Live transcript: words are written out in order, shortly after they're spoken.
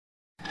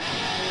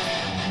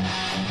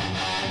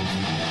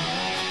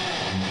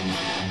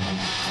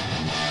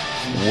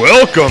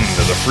Welcome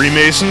to the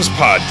Freemasons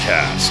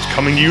Podcast,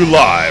 coming to you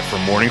live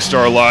from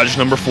Morningstar Lodge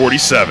number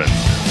 47.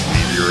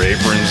 Leave your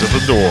aprons at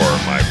the door,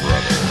 my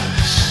brothers.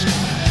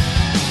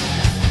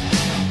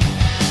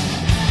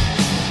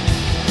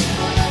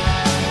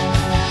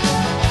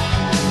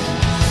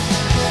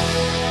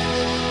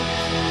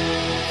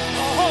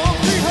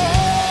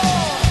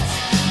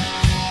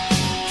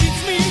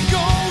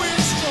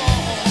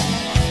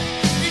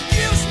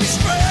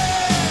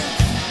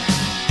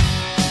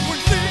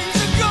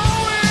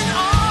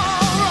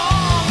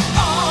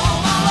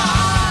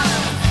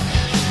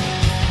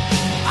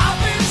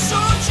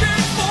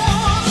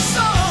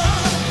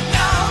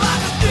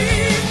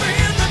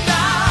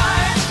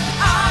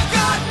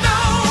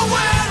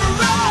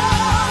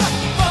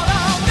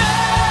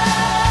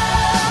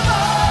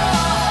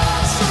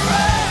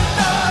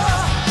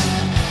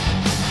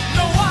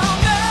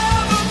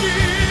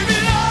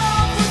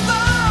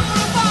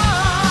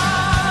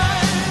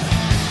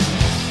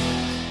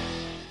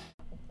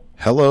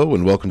 Hello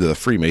and welcome to the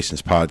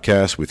Freemasons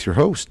Podcast with your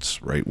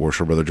hosts, Right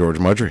Worshipful Brother George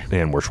Mudry.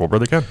 And Worshipful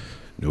Brother Ken.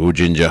 No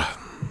ginger.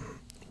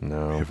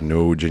 No. We have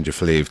no ginger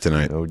flavor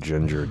tonight. No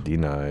ginger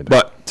denied.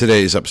 But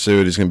today's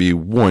episode is going to be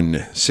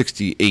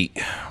 168,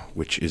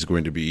 which is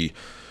going to be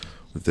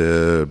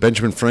the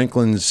Benjamin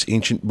Franklin's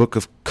Ancient Book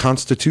of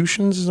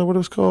Constitutions. Is that what it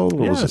was called?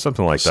 What was it?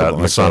 Something like that.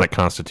 Masonic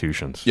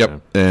Constitutions.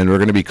 Yep. Yeah. And we're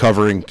going to be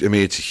covering,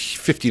 it's a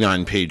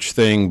 59-page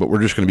thing, but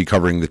we're just going to be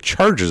covering the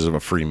charges of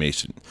a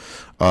Freemason,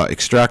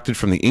 extracted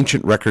from the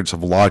ancient records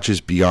of lodges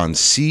beyond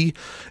sea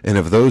and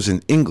of those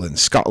in England,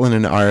 Scotland,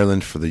 and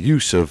Ireland for the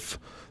use of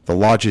the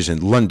lodges in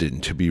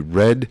London to be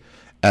read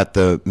at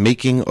the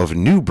making of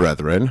new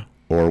brethren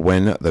or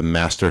when the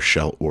master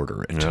shall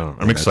order it. Yeah,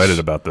 I'm excited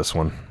about this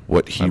one.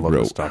 What he love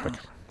wrote. This topic.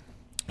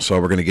 So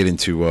we're going to get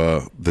into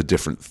the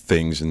different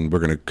things, and we're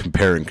going to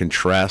compare and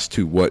contrast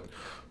to what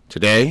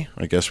today,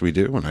 I guess we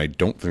do, and I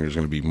don't think there's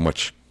going to be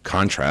much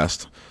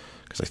contrast,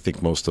 because I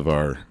think most of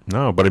our...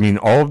 No, but I mean,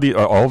 all of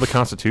the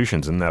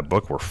constitutions in that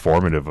book were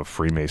formative of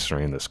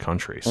Freemasonry in this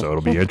country, so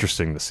it'll be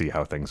interesting to see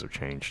how things have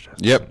changed.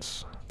 Yep.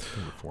 Since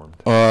they were formed.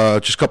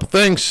 Just a couple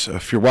things.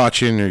 If you're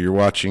watching,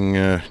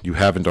 you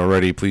haven't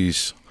already,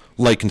 please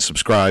like and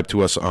subscribe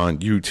to us on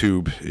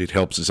YouTube. It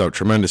helps us out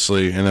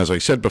tremendously. And as I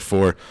said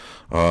before,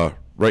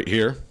 right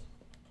here,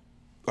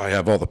 I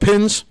have all the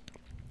pins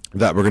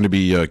that we're going to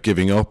be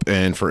giving up.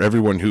 And for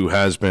everyone who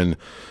has been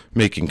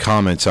making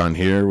comments on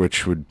here,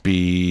 which would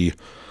be,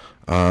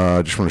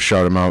 just want to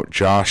shout them out,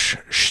 Josh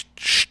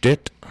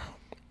Stitt,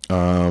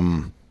 Andrew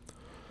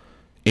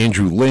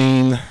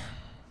Lane,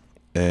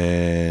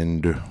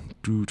 and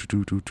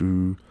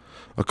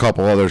a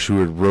couple others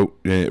who had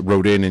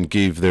wrote in and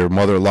gave their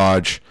mother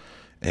lodge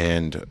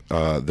and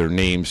their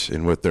names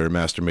and what their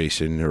Master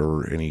Mason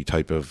or any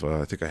type of,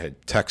 I think I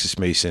had Texas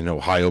Mason,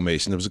 Ohio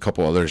Mason. There was a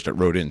couple others that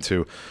wrote in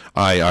too.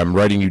 I'm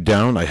writing you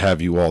down. I have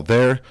you all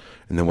there.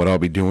 And then what I'll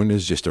be doing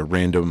is just a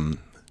random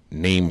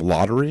name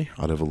lottery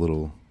out of a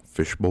little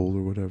fishbowl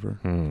or whatever.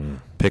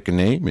 Pick a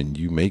name and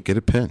you may get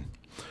a pin.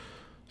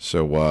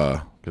 So,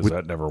 Because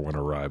that never went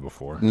awry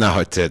before. no,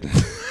 it didn't.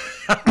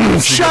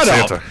 Shut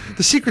up.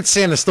 The Secret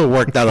Santa still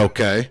worked out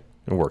okay.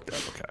 It worked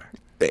out okay.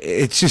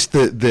 It's just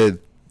the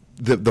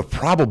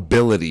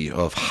probability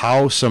of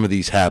how some of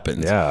these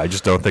happened. Yeah, I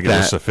just don't think it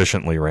was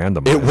sufficiently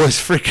randomized. It was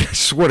freaking, I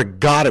swear to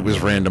God, it was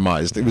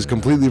randomized. It was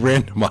completely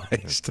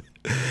randomized.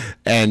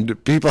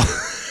 And people...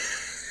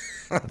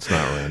 It's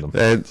not random.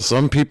 And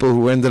some people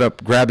who ended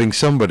up grabbing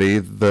somebody,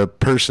 the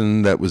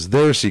person that was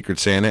their Secret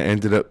Santa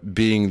ended up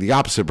being the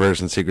opposite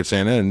person's Secret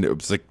Santa, and it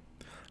was like,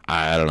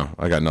 I don't know.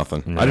 I got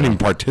nothing. Yeah. I didn't even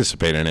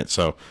participate in it,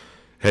 so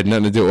had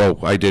nothing to do. Oh,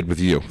 I did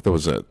with you. That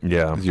was it.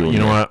 Yeah. You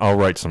know what? I'll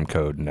write some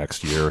code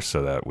next year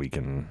so that we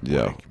can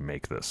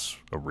make this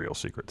a real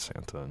Secret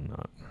Santa and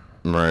not...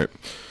 Right.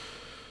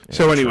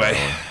 So anyway,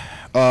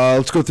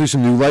 let's go through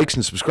some new likes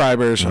and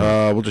subscribers.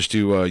 We'll just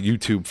do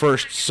YouTube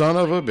first. Son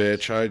of a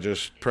bitch. I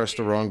just pressed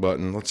the wrong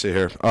button. Let's see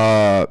here.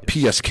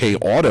 PSK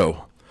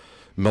Auto.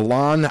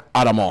 Milan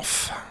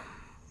Adamov.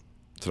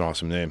 It's an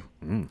awesome name.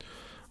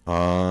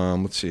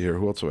 Let's see here.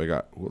 Who else do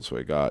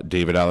I got?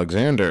 David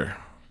Alexander.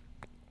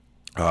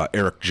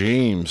 Eric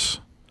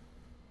James.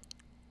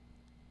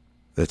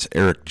 That's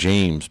Eric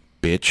James,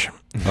 bitch.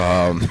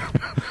 And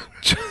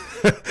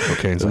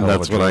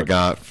that's what I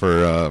got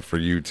for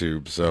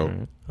YouTube.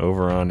 So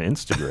over on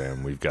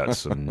Instagram, we've got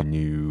some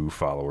new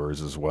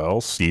followers as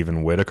well.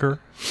 Stephen Whitaker,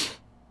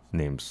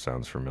 name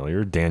sounds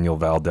familiar. Daniel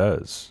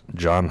Valdez,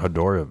 John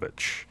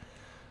Hodorovich,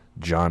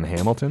 John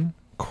Hamilton,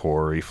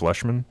 Corey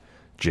Fleshman,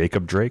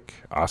 Jacob Drake,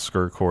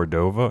 Oscar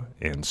Cordova,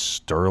 and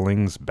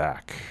Sterling's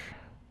Back.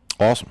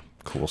 Awesome.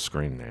 Cool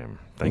screen name.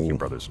 Thank you,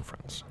 brothers and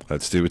friends.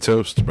 Let's do a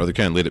toast. Brother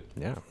Ken, lead it.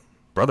 Yeah.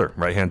 Brother,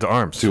 right hand to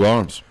arms. 2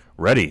 arms.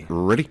 Ready.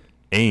 Ready.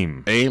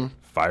 Aim. Aim.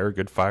 Fire,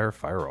 good fire,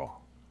 fire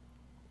all.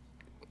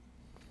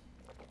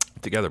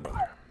 Together,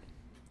 brother.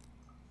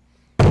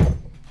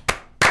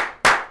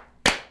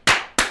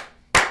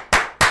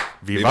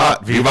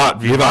 Vivat,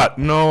 vivat, vivat.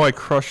 No, I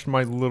crushed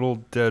my little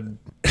dead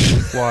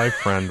fly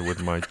friend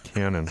with my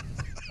cannon.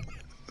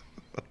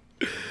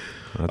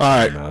 That's All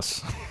right. a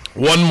mess.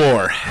 One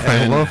more.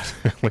 I loved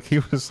like he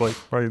was like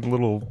my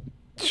little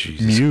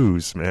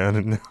muse, man,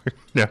 and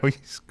now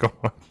he's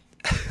gone.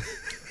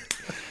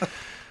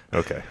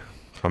 Okay.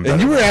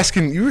 And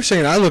you were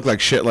saying I look like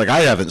shit, like I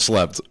haven't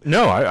slept.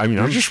 No, I mean,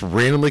 I'm I'm just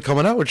randomly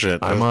coming out with shit.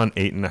 I'm on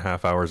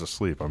 8.5 hours of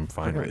sleep. I'm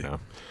fine right now.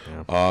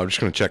 Yeah. I'm just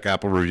going to check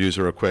Apple reviews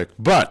real quick.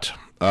 But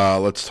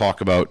let's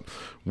talk about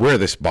where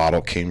this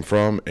bottle came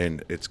from,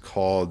 and it's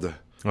called...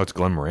 Oh, it's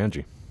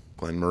Glenmorangie.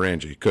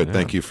 Glenmorangie. Good.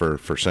 Thank you for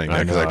saying that,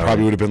 because I know.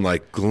 probably would have been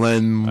like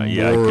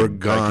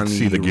Glenmorangie. I could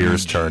see the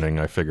gears turning.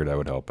 I figured I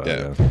would help out.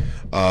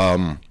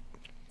 Yeah.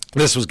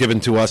 This was given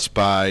to us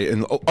by,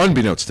 and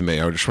unbeknownst to me,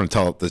 I just want to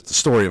tell the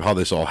story of how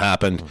this all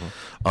happened.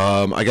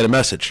 I got a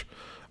message.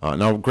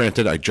 Now,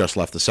 granted, I just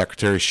left the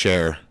secretary's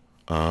chair,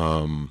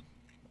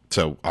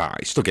 so I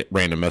still get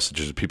random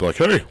messages of people like,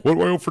 "Hey, what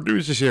do I owe for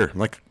dues this year?" I'm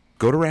like,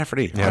 "Go to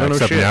Rafferty." Yeah, I don't know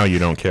except shit. now you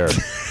don't care.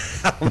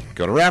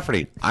 Go to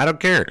Rafferty. I don't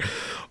care.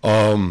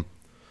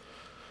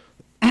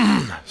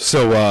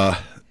 So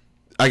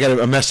I got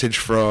a message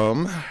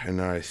from,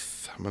 and I'm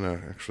going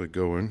to actually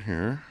go in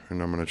here,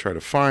 and I'm going to try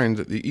to find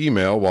the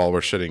email while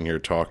we're sitting here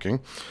talking.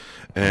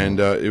 And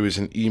it was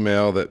an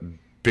email that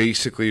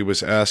basically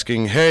was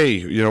asking, hey,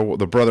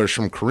 the brothers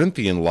from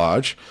Corinthian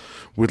Lodge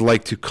would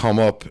like to come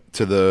up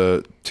to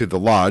the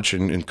lodge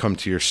and come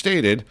to your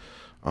stated.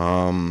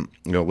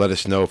 Let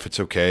us know if it's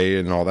okay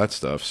and all that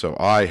stuff. So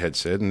I had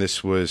said, and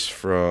this was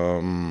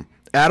from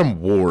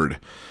Adam Ward.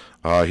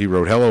 He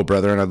wrote, "Hello,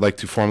 brethren. I'd like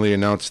to formally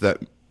announce that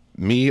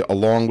me,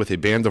 along with a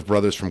band of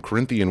brothers from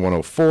Corinthian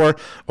 104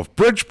 of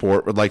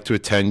Bridgeport, would like to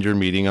attend your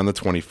meeting on the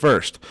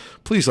 21st.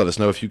 Please let us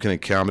know if you can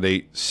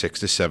accommodate 6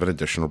 to 7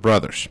 additional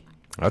brothers."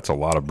 That's a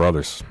lot of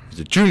brothers. He's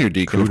a junior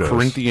deacon Kudos. of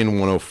Corinthian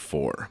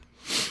 104.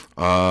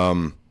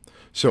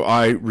 So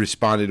I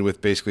responded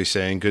with basically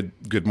saying,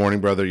 good morning,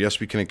 brother. Yes,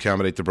 we can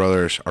accommodate the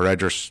brothers. Our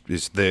address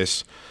is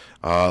this.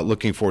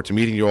 Looking forward to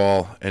meeting you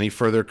all. Any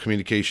further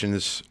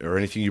communications or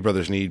anything you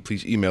brothers need,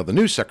 please email the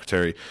news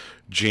secretary,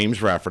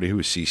 James Rafferty, who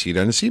is CC'd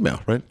on his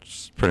email, right?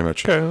 It's pretty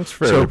much. Okay, that's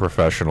fairly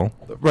professional.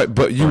 Right,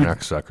 but For an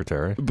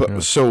ex-secretary.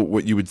 So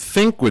what you would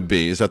think would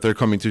be is that they're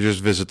coming to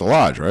just visit the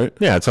lodge, right?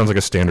 Yeah, it sounds like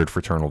a standard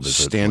fraternal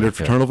visit. Standard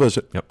fraternal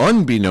visit. Yep.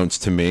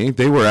 Unbeknownst to me,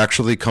 they were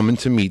actually coming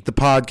to meet the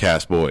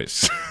podcast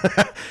boys.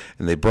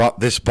 And they brought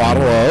this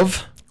bottle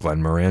of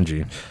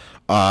Glenmorangie.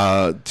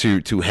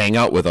 to hang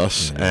out with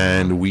us,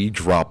 and we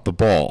dropped the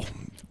ball.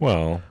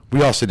 Well,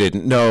 We also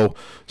didn't know,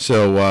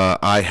 so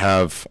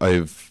I've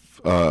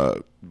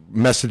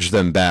messaged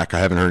them back. I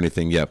haven't heard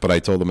anything yet, but I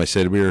told them, I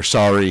said, we are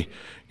sorry.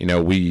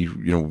 We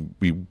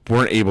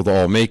weren't able to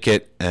all make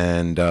it,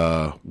 and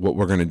what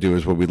we're going to do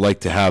is what we'd like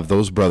to have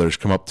those brothers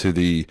come up to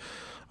the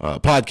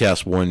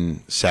podcast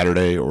one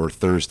Sunday or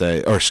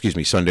Thursday,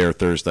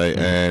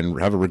 and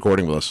have a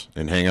recording with us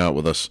and hang out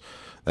with us.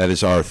 That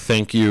is our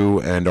thank you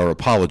and our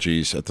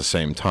apologies at the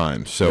same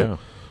time. So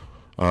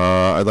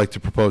I'd like to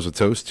propose a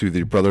toast to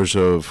the brothers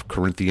of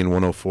Corinthian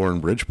 104 in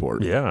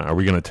Bridgeport. yeah. Are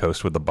we going to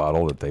toast with the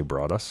bottle that they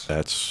brought us? I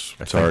I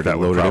think already that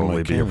would loaded in probably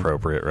my be can.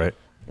 appropriate, right?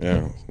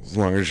 Yeah, as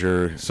long as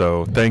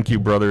So thank you,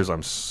 brothers.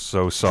 I'm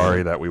so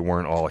sorry that we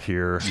weren't all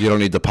here. you don't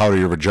need to powder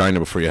your vagina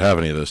before you have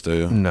any of this, do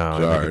you? No, All I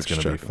think right, it's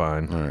going just to be checking.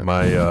 fine. All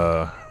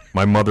right.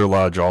 My mother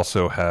lodge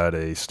also had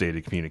a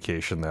stated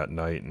communication that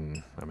night,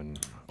 and I'm an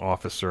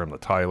officer. I'm the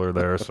Tyler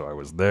there, so I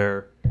was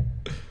there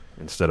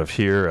instead of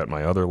here at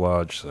my other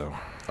lodge. So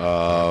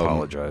I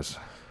apologize.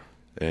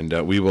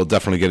 And we will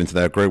definitely get into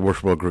that. Great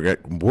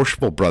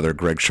worshipful brother,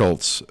 Greg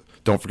Schultz.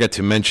 Don't forget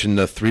to mention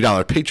the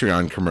 $3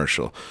 Patreon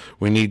commercial.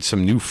 We need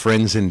some new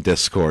friends in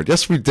Discord.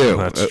 Yes, we do.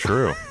 That's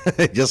true.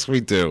 Yes,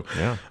 we do.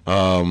 Yeah.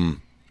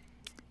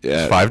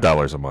 Yeah, It's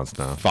 $5 a month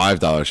now.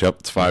 $5. Yep,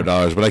 it's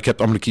 $5. But I'm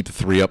going to keep the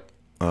 3 up.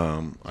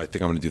 I think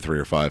I'm going to do 3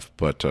 or 5.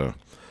 But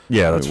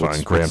Yeah, that's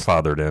what's- fine.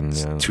 Grandfathered in.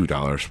 Yeah.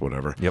 $2,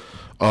 whatever. Yep.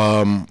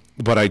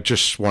 But I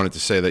just wanted to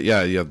say that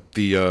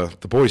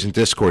the boys in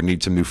Discord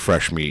need some new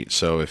fresh meat.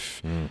 So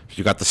if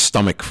you got the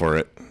stomach for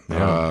it,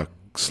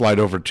 slide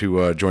over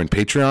to join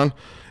Patreon.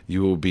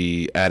 You will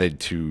be added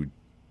to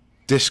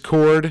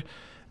Discord,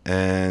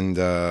 and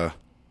it'll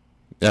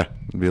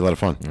be a lot of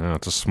fun. Yeah,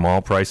 it's a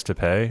small price to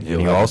pay, You'll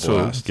and you have a also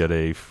blast. get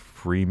a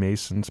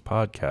Freemasons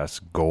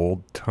podcast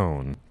Gold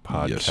Tone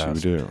podcast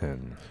Yes, you do.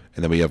 pin.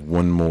 And then we have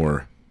one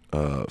more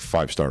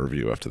 5-star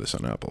review after this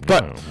on Apple.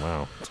 But Oh,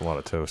 wow, it's a lot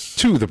of toasts.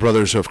 to the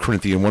brothers of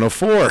Corinthian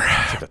 104,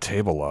 Like a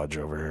table lodge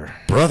over here.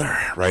 brother,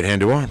 right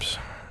hand to arms,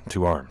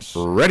 2 arms.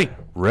 ready,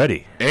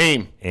 Ready.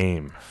 aim,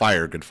 Aim.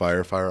 fire, good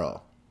fire, fire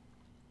all.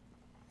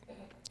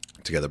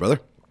 Together, brother.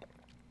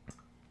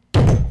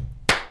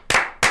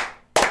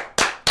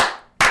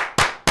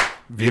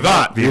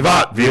 Vivat,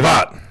 vivat,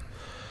 vivat.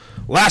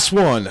 Last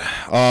one.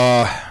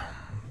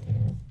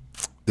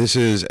 This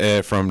is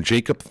from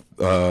Jacob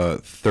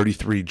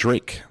 33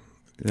 Drake.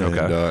 And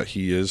Okay.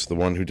 he is the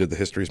one who did the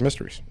History's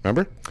Mysteries.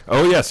 Remember?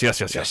 Oh,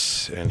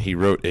 yes. And he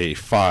wrote a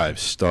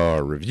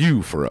 5-star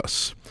review for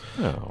us.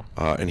 Oh.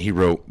 And he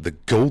wrote the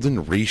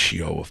golden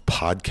ratio of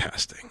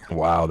podcasting.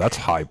 Wow, that's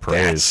high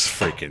praise.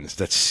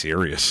 That's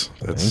serious.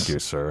 Thank you,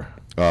 sir.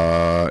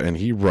 And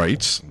he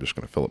writes, I'm just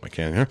going to fill up my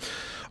can here.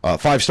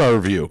 5-star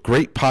review.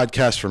 Great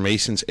podcast for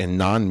Masons and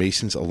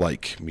non-Masons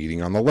alike.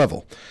 Meeting on the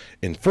level.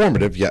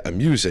 Informative yet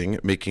amusing,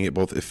 making it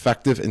both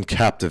effective and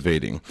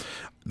captivating.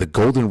 The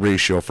golden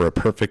ratio for a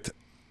perfect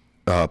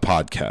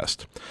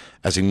podcast.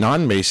 As a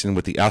non-Mason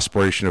with the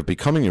aspiration of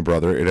becoming a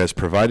brother, it has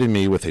provided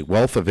me with a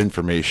wealth of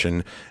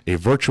information, a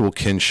virtual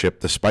kinship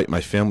despite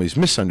my family's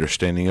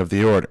misunderstanding of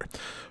the order.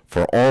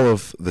 For all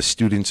of the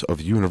students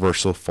of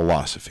universal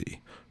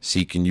philosophy,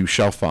 seek and you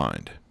shall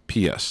find.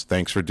 P.S.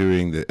 Thanks for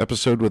doing the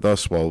episode with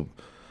us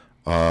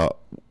a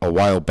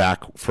while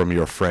back from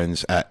your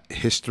friends at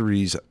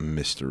History's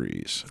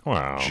Mysteries.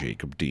 Wow.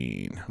 Jacob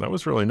Dean. That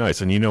was really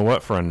nice. And you know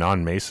what? For a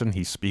non-Mason,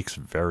 he speaks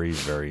very,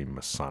 very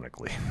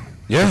Masonically.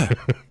 Yeah.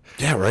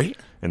 Yeah, right?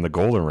 And the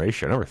golden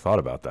ratio. I never thought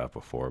about that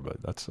before,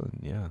 but that's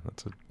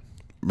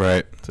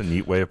a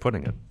neat way of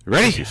putting it.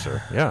 Ready? Thank you,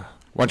 sir. Yeah.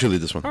 Why don't you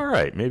lead this one? All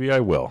right. Maybe I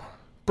will.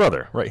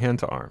 Brother, right hand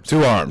to arms.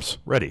 2 arms.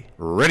 Ready.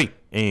 Ready.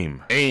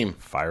 Aim. Aim.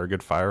 Fire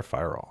good fire,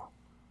 fire all.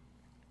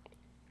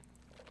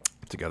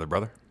 Together,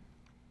 brother.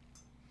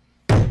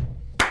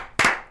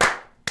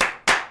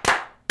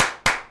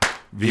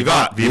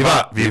 Vivat,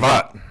 vivat,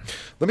 vivat.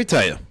 Let me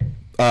tell you,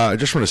 I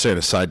just want to say on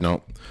a side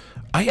note,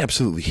 I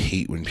absolutely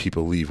hate when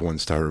people leave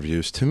 1-star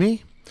reviews. To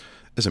me,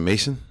 as a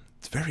Mason,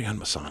 it's very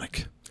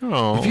un-Masonic.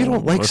 Oh, if you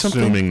don't like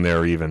something, assuming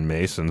they're even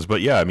Masons,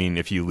 but yeah, I mean,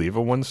 if you leave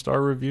a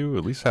 1-star review,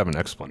 at least have an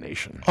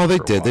explanation. Oh, they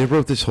did. They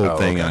wrote this whole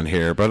thing okay. on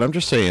here, but I'm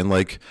just saying,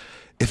 like,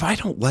 if I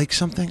don't like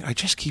something, I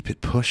just keep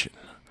it pushing.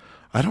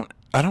 I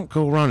don't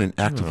go around and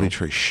actively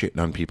try shitting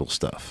on people's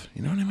stuff.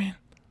 You know what I mean?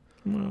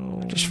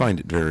 Well, I just find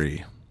it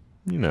very,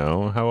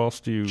 how else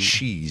do you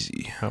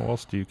cheesy. How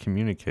else do you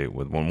communicate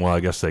with one? Well,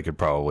 I guess they could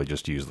probably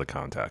just use the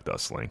contact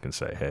us link and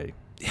say, "Hey,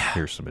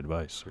 here's some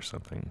advice" or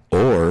something.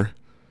 Or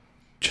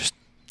just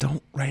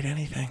don't write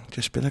anything.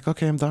 Just be like,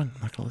 "Okay, I'm done.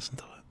 I'm not gonna listen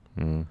to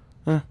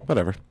it."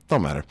 Whatever.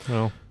 Don't matter.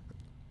 Well,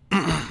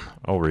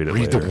 I'll read it.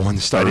 Read later. the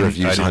 1-star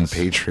reviews on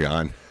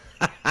Patreon.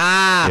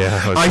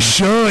 Yeah, I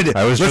should.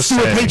 I was Let's just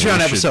do a saying,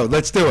 Patreon episode.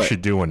 Let's do We it.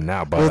 should do one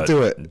now. But We'll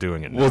do it.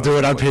 Doing it. Now We'll do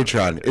it on is really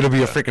Patreon. It'll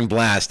be a freaking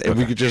blast, and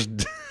we could just.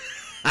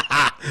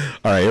 All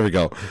right, here we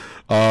go.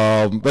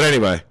 But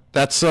anyway,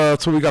 that's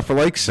what we got for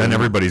likes. Then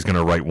everybody's going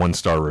to write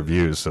 1-star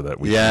reviews so that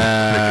we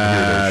can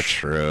hear their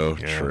true.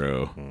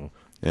 Mm-hmm.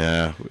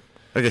 Yeah,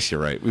 I guess you're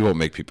right. We won't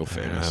make people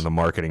famous. And the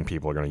marketing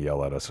people are going to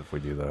yell at us if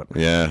we do that.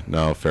 Yeah,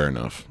 no, fair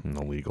enough. And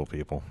the legal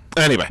people.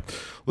 Anyway,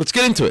 let's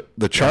get into it.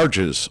 The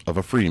charges of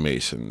a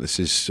Freemason. This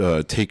is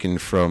taken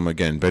from,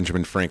 again,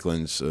 Benjamin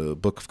Franklin's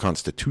Book of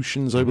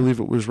Constitutions, I believe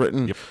it was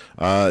written. Yep.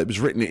 It was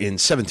written in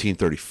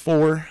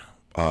 1734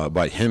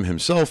 by him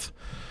himself.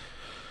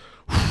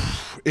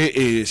 It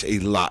is a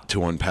lot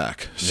to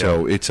unpack.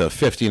 So it's a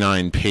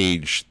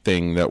 59-page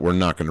thing that we're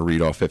not going to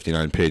read all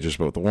 59 pages,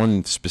 but the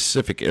one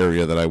specific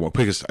area that I want,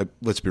 because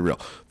let's be real,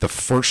 the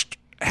first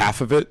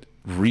half of it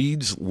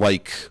reads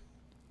like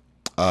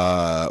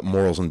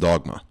Morals and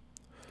Dogma.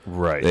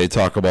 Right. They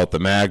talk about the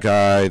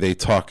Magi. They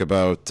talk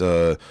about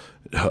here's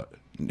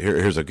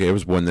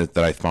one that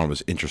I found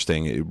was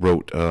interesting. He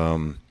wrote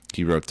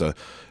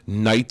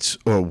knights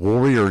or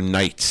warrior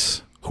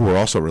knights who are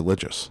also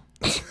religious.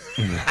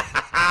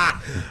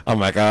 I'm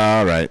like,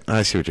 all right,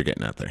 I see what you're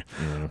getting at there.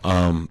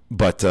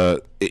 But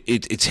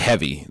it's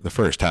heavy, the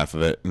first half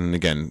of it, and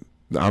again,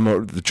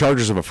 the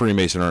charges of a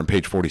Freemason are on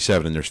page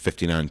 47, and there's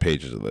 59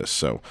 pages of this.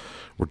 So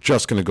we're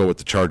just going to go with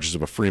the charges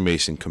of a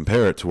Freemason,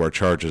 compare it to our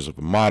charges of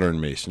a modern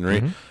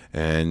Masonry,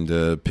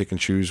 and pick and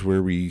choose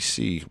where we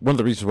see. One of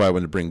the reasons why I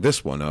wanted to bring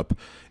this one up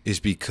is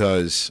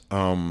because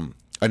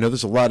I know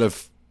there's a lot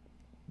of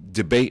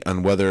debate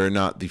on whether or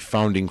not the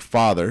founding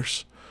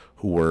fathers,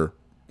 who were,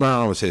 well, I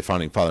don't want to say the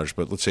founding fathers,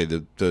 but let's say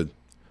the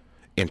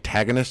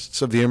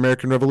antagonists of the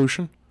American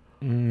Revolution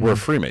were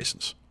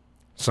Freemasons.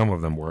 Some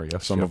of them were,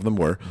 yes. Some of them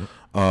were.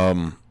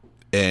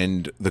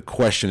 And the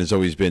question has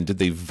always been, did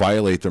they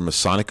violate their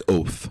Masonic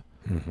oath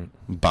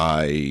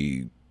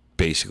by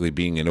basically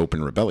being in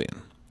open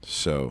rebellion?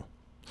 So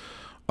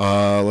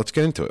let's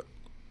get into it.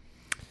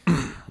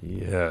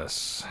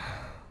 Yes.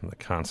 The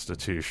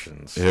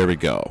Constitutions. Here we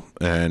go.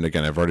 And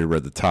again, I've already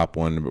read the top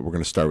one, but we're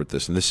going to start with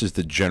this. And this is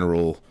the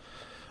general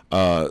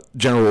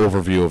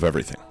overview of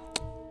everything.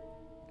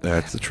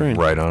 That's the train.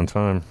 Right on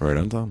time. Right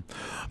on time.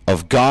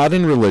 Of God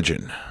and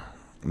religion.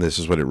 This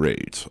is what it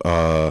reads.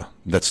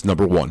 That's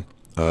number one.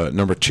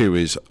 Number two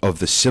is of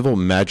the civil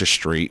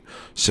magistrate,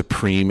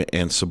 supreme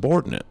and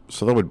subordinate.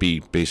 So that would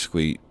be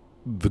basically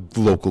the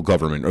local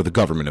government or the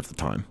government of the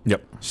time.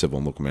 Yep. Civil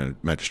and local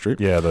magistrate.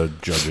 Yeah, the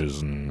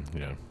judges and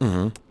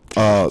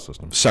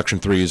Section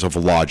 3 is of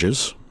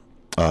lodges.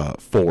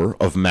 4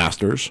 of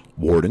masters,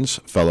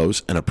 wardens,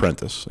 fellows, and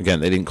apprentice. Again,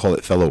 they didn't call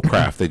it fellow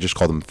craft; they just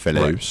called them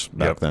fellows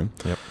back then.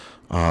 Yep.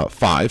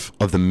 5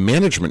 of the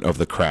management of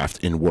the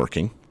craft in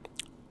working.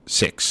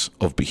 6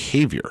 of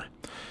behavior.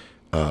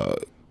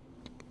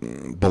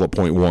 Bullet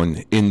point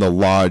 1 in the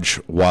lodge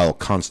while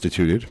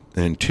constituted,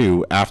 and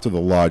 2 after the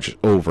lodge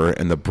over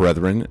and the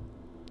brethren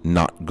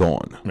not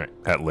gone. Right.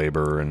 At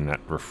labor and at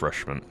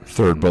refreshment.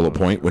 Third bullet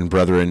point, when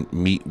brethren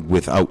meet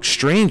without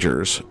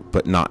strangers,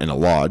 but not in a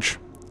lodge.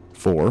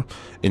 4,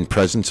 in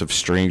presence of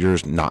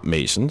strangers, not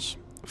Masons.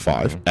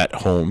 5, at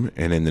home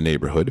and in the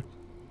neighborhood.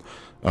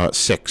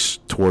 6,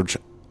 towards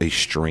a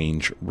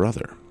strange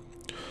brother.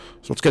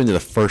 So let's get into the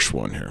first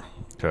one here.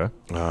 Okay.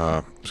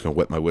 I'm just going to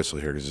wet my whistle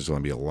here because there's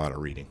going to be a lot of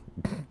reading.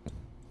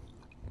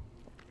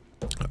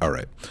 All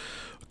right.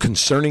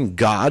 Concerning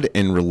God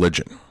and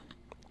religion.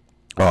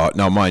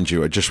 Now, mind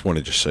you, I just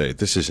wanted to say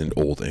this isn't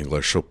Old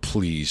English, so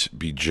please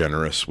be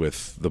generous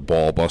with the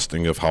ball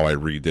busting of how I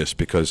read this,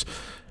 because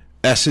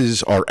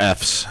S's are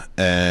F's,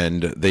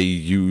 and they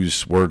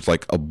use words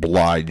like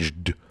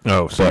obliged.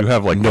 Oh, so you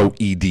have like no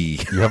ED.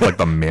 You have like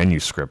the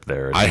manuscript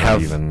there. It's I not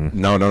have even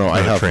no.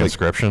 I have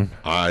transcription.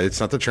 It's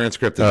not the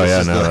transcript. Oh yeah,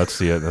 is no, the, that's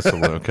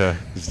the okay.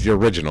 It's the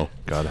original.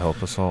 God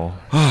help us all.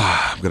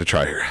 I'm gonna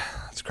try here.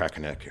 Let's crack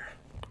a neck here.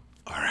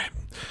 All right.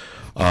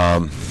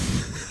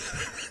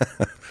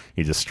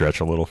 You just stretch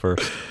a little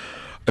first.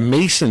 A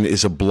Mason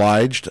is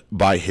obliged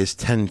by his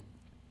tenure,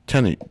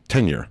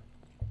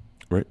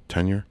 right?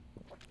 Tenure.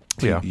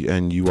 Yeah,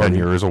 And you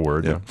tenure is a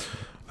word. Yeah.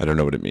 I don't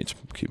know what it means.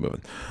 Keep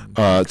moving.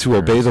 To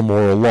obey the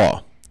moral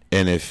law,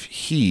 and if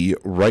he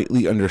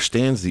rightly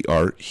understands the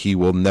art, he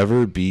will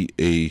never be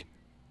a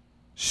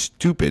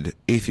stupid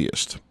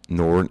atheist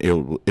nor an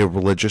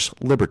irreligious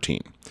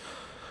libertine.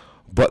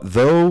 But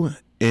though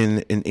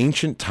in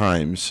ancient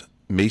times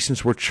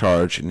Masons were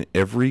charged in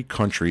every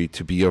country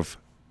to be of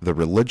the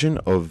religion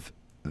of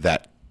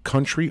that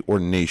country or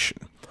nation,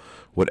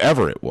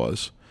 whatever it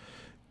was,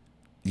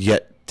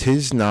 yet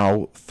 'tis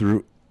now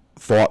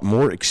thought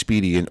more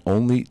expedient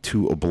only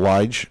to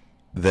oblige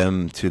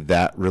them to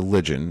that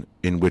religion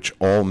in which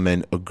all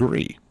men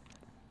agree.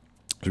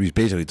 So he's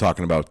basically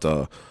talking about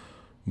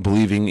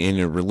believing in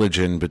a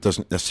religion, but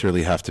doesn't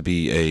necessarily have to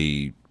be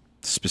a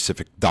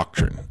specific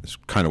doctrine, is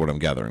kind of what I'm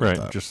gathering. Right,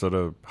 with that. just that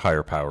a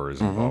higher power is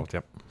involved.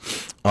 Yep.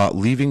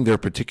 Leaving their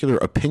particular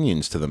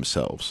opinions to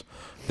themselves.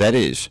 That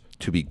is,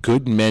 to be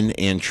good men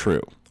and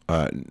true.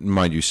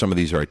 Mind you, some of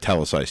these are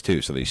italicized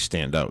too, so they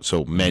stand out.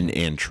 So men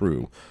and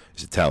true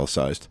is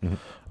italicized.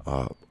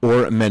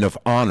 Or men of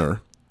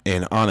honor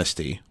and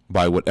honesty,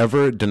 by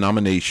whatever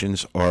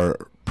denominations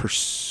or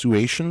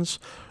persuasions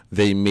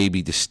they may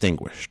be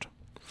distinguished,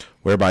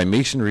 whereby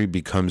Masonry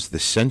becomes the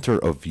center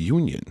of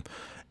union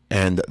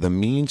and the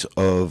means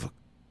of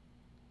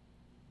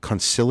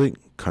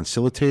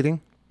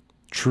conciliating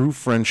true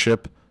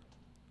friendship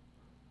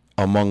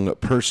among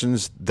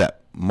persons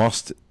that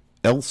must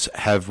else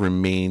have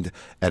remained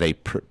at a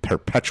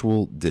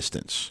perpetual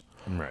distance.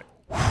 Right.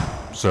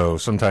 So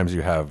sometimes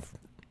you have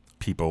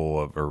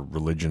people or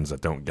religions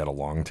that don't get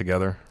along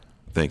together.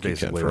 Thank you,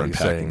 Ken, Basically, for what he's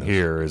unpacking saying this.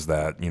 here is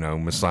that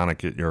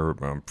Masonic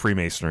or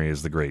Freemasonry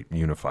is the great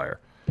unifier,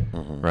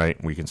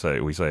 right? We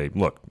say,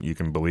 look, you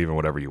can believe in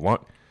whatever you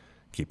want,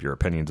 keep your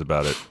opinions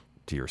about it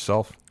to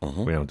yourself.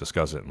 We don't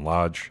discuss it in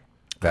lodge.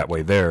 That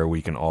way,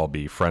 we can all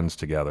be friends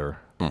together,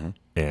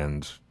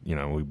 and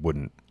we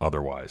wouldn't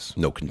otherwise.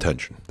 No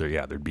contention.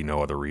 There'd be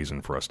no other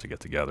reason for us to get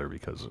together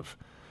because of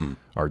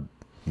our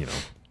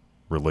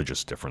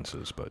religious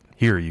differences. But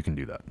here, you can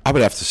do that. I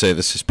would have to say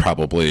this is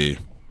probably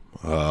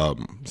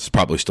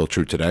still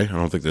true today. I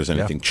don't think there's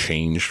anything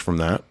changed from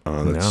that.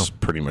 That's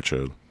pretty much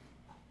a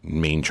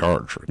main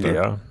charge right there.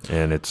 Yeah,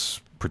 and it's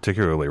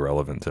particularly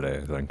relevant today,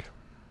 I think.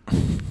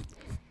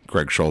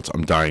 Greg Schultz,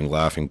 I'm dying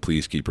laughing.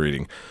 Please keep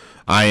reading.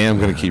 I am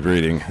going to keep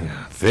reading.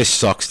 This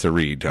sucks to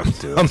read.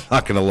 I'm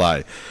not going to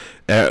lie.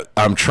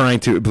 I'm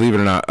trying to, believe it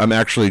or not, I'm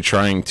actually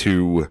trying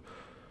to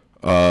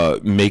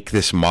make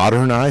this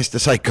modernized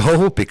as I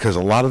go, because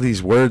a lot of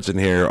these words in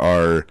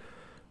here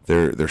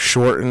they're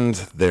shortened.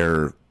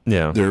 They're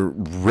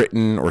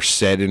written or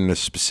said in a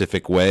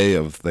specific way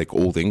of like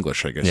Old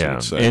English, I guess you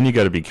would say. And you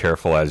got to be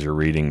careful as you're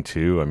reading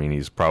too. I mean,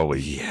 he's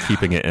probably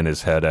keeping it in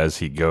his head as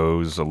he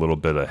goes, a little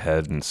bit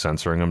ahead and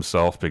censoring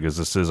himself, because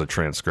this is a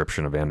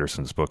transcription of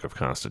Anderson's Book of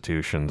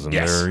Constitutions, and you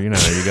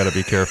got to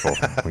be careful.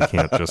 We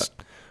can't just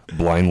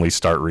blindly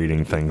start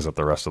reading things that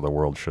the rest of the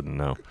world shouldn't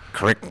know.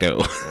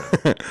 Correcto.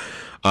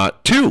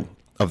 2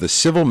 of the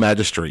civil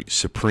magistrate,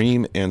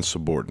 supreme and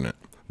subordinate.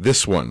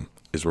 This one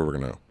is where we're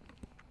gonna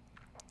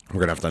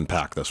have to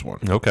unpack this one.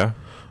 Okay.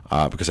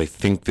 Because I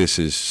think this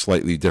is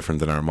slightly different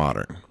than our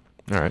modern.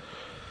 All right.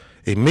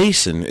 A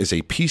Mason is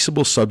a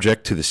peaceable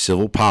subject to the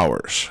civil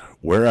powers,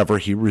 wherever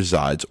he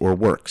resides or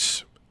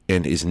works,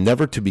 and is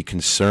never to be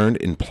concerned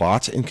in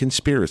plots and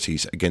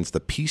conspiracies against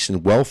the peace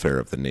and welfare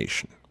of the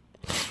nation,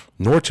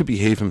 nor to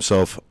behave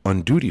himself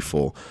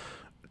undutiful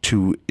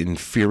to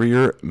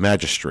inferior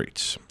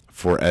magistrates.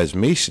 For as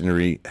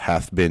Masonry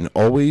hath been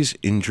always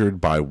injured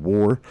by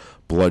war,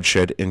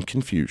 bloodshed, and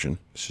confusion,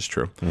 this is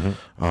true,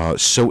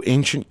 so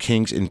ancient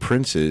kings and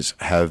princes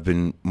have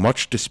been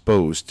much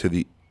disposed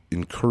to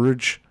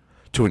encourage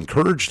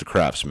the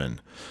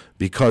craftsmen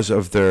because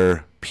of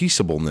their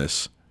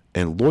peaceableness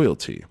and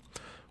loyalty,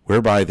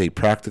 whereby they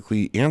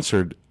practically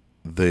answered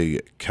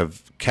the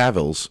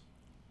cavils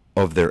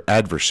of their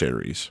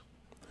adversaries,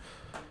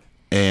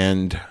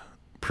 and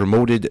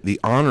promoted the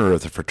honor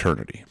of the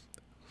fraternity.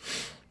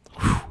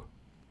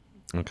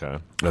 Okay.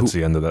 That's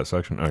the end of that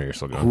section? Oh, you're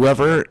still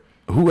going.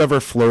 Whoever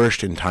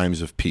flourished in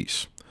times of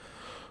peace,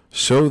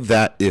 so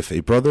that if a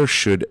brother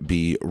should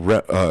be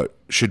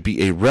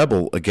a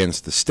rebel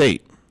against the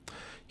state,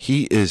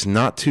 he is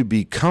not to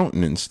be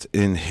countenanced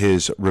in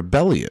his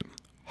rebellion.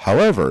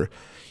 However,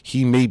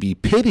 he may be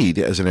pitied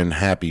as an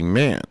unhappy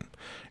man,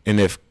 and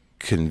if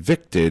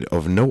convicted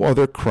of no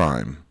other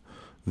crime,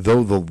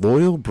 though the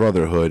loyal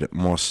brotherhood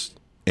must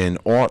and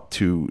ought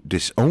to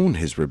disown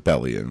his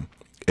rebellion,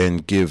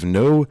 and give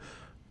no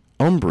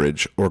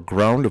umbrage or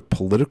ground of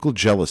political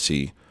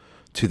jealousy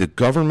to the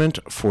government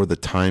for the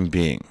time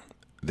being.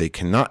 They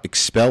cannot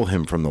expel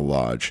him from the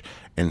lodge,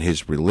 and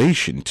his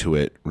relation to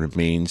it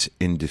remains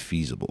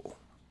indefeasible.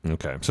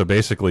 Okay. So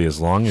basically, as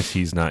long as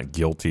he's not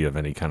guilty of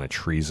any kind of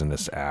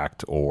treasonous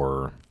act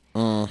or,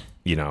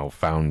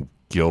 found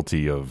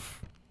guilty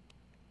of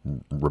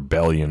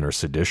rebellion or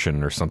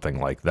sedition or something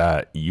like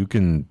that, you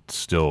can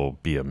still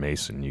be a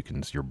Mason.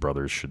 Your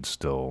brothers should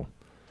still.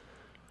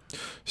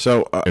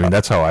 So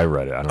that's how I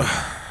read it. I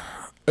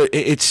don't.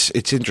 It's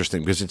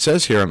interesting because it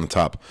says here on the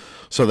top,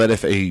 so that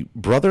if a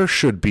brother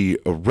should be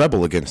a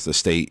rebel against the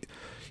state,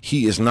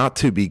 he is not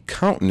to be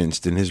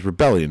countenanced in his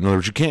rebellion. In other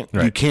words, you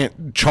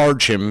can't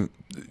charge him,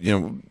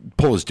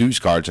 pull his dues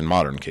cards in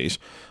modern case,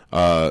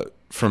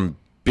 from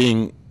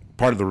being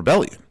part of the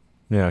rebellion.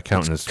 Yeah,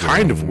 countenance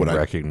kind of what I'm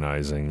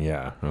recognizing.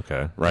 Yeah,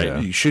 okay, right. Yeah.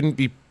 You shouldn't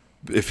be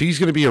if he's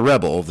going to be a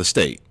rebel of the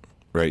state.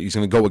 Right, he's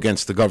going to go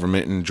against the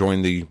government and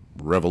join the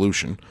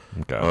revolution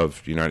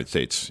of the United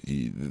States.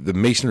 The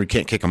Masonry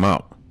can't kick him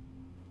out.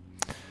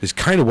 Is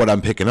kind of what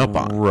I'm picking up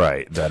on.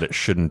 Right, that it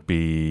shouldn't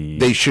be.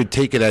 They should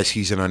take it as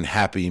he's an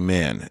unhappy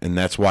man, and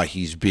that's why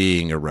he's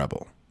being a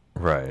rebel.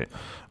 Right.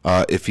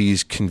 If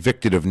he's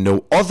convicted of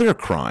no other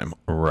crime,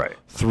 right.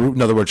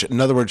 In other words,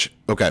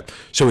 okay.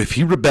 So if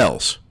he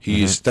rebels,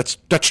 that's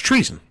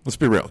treason. Let's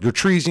be real. You're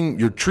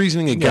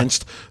treasoning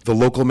against the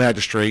local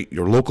magistrate,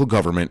 your local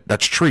government.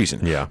 That's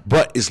treason. Yeah.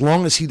 But as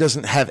long as he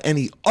doesn't have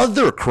any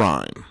other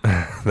crime,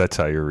 that's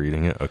how you're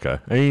reading it. Okay.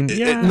 I mean,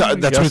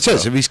 that's what it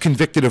says. So. If he's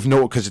convicted of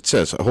no, because it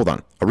says, hold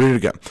on, I'll read it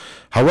again.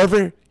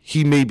 However,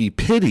 he may be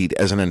pitied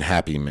as an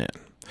unhappy man,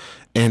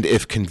 and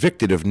if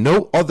convicted of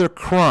no other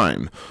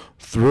crime,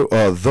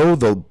 though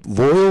the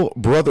loyal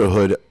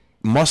brotherhood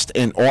must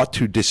and ought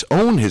to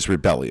disown his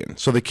rebellion.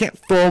 So they can't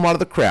throw him out of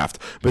the craft,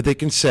 but they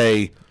can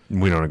say,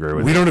 we don't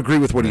agree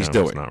with what he's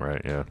doing. That's not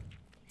right, yeah.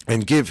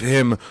 And give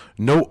him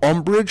no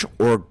umbrage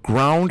or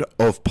ground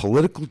of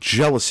political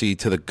jealousy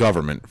to the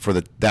government for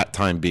that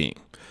time being.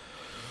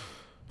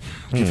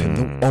 Give him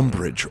no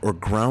umbrage or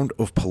ground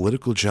of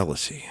political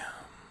jealousy.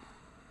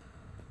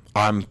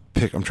 I'm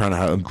trying to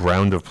have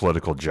ground of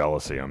political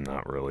jealousy. I'm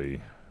not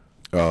really.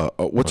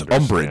 What's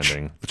umbrage?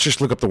 Let's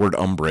just look up the word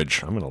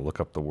umbrage. I'm going to look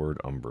up the word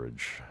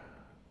umbrage.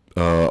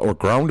 Or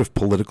ground of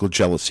political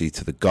jealousy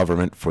to the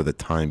government for the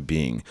time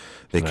being.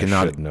 I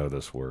should know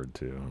this word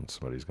too. And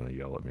somebody's going to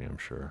yell at me, I'm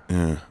sure.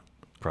 Yeah.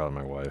 Probably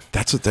my wife.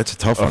 That's a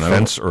tough one.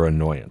 Offense or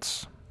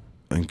annoyance.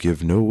 And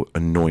give no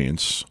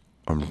annoyance.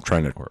 I'm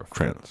trying to. Or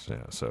offense,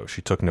 yeah. So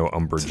she took no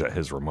umbrage at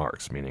his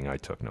remarks, meaning I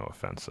took no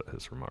offense at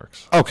his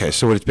remarks. Okay,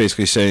 so what it's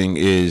basically saying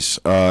is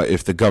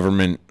if the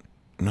government.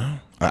 No,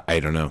 I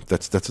don't know.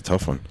 That's a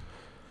tough one.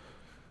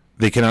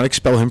 They cannot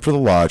expel him for the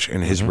lodge,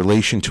 and his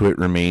relation to it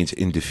remains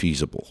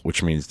indefeasible,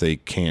 which means they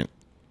can't.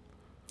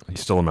 He's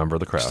still a member of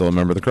the craft. Still a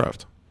member of the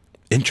craft.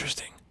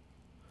 Interesting.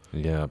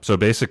 Yeah. So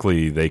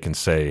basically, they can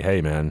say,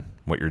 "Hey, man,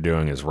 what you're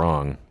doing is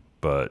wrong,"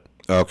 but.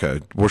 Okay,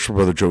 Worshipful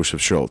Brother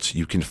Joseph Schultz.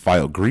 You can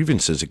file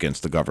grievances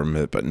against the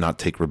government, but not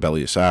take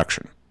rebellious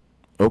action.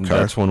 Okay,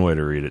 that's one way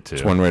to read it too.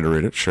 That's one way to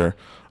read it. Sure.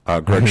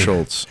 Greg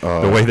Schultz.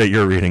 The way that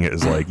you're reading it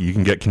is like you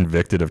can get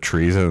convicted of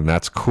treason, and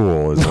that's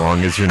cool as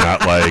long as you're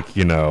not like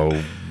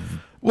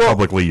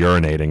publicly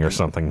urinating or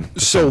something.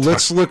 So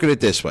let's look at it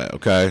this way,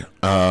 okay?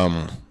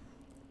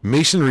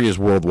 Masonry is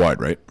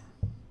worldwide, right?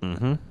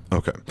 Mm-hmm.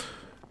 Okay.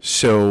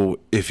 So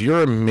if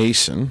you're a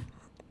Mason,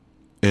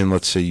 and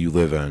let's say you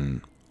live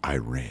in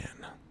Iran,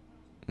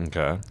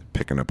 okay,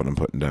 picking up what I'm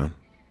putting down.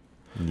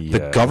 Yes.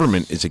 The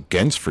government is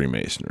against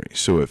Freemasonry.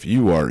 So if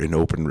you are in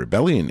open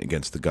rebellion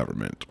against the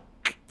government,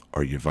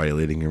 are you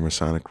violating your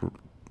Masonic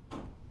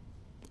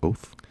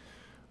oath?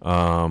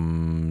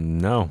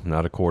 No,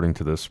 not according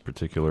to this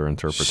particular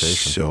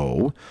interpretation.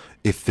 So,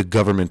 if the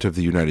government of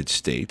the United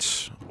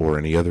States or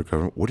any other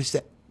government, what is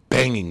that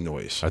banging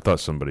noise? I thought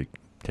somebody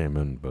came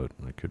in, but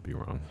I could be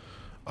wrong.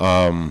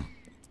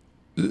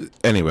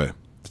 Anyway,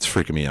 it's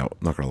freaking me out.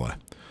 I'm not gonna lie.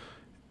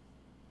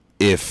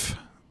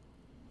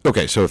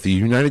 So if the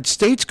United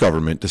States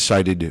government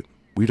decided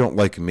we don't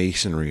like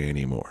Masonry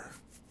anymore,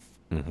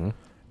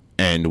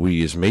 and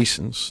we as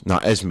Masons,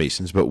 not as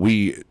Masons, but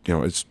we,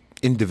 as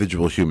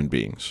individual human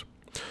beings,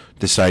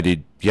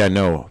 decided, yeah,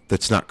 no,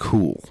 that's not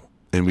cool,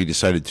 and we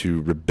decided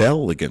to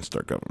rebel against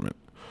our government,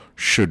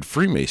 should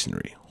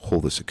Freemasonry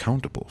hold us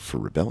accountable for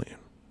rebellion?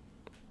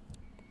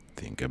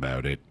 Think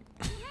about it.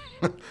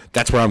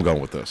 That's where I'm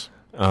going with this.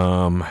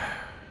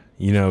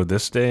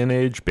 This day and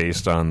age,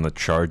 based on the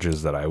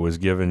charges that I was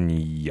given,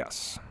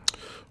 yes.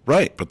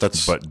 Right, but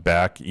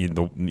back,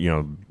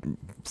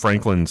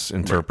 Franklin's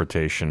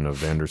interpretation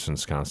of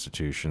Anderson's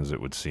constitutions, it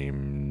would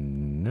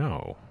seem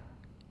no.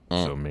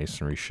 So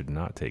Masonry should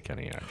not take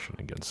any action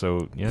against.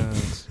 So, yeah,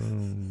 it's a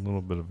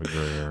little bit of a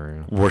gray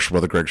area. Worship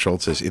Brother Greg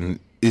Schultz says,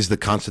 is the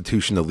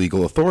Constitution the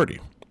legal authority?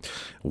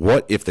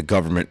 What if the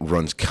government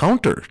runs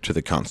counter to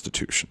the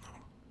Constitution?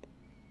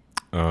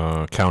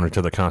 Counter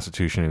to the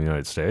Constitution of the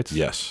United States?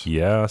 Yes.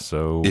 Yeah,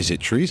 so... Is it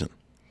treason?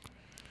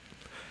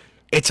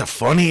 It's a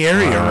funny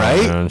area,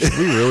 right? Man, should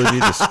we really be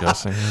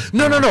discussing this?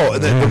 No.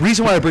 The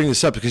reason why I bring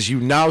this up is because you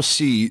now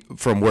see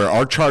from where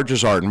our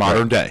charges are in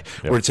modern day,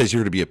 where it says you're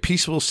going to be a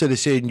peaceful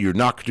citizen, you're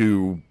not going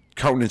to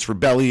countenance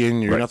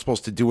rebellion, you're not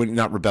supposed to do it,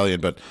 not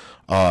rebellion, but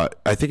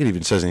I think it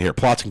even says in here,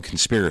 plots and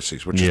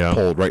conspiracies, which is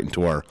pulled right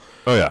into our...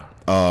 Oh, yeah.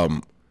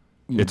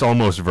 It's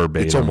almost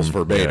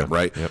verbatim.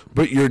 Right? Yep.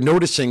 But you're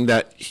noticing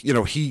that,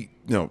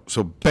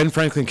 so Ben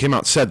Franklin came out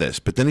and said this,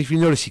 but then if you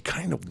notice, he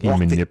kind of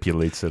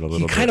manipulates it a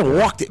little bit. He kind of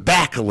walked it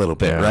back a little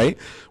bit, right?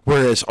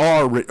 Whereas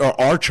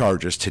our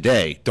charges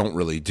today don't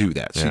really do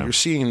that. So you're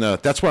seeing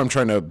that's what I'm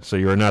trying to... So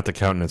you're not to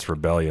countenance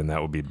rebellion,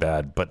 that would be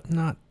bad, but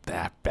not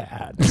that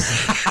bad.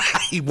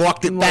 He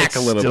walked it back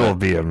a little bit. Still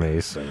be a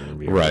Mason and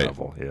be a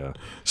rebel, yeah.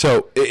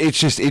 So it's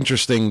just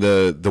interesting,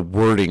 the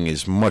wording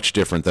is much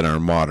different than our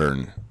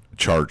modern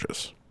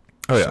charges.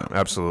 Oh, yeah,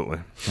 absolutely.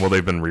 Well,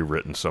 they've been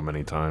rewritten so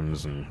many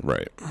times and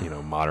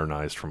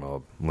modernized from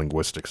a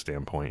linguistic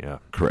standpoint, yeah.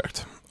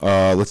 Correct.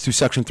 Let's do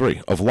section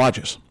 3 of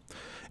lodges.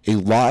 A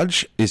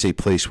lodge is a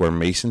place where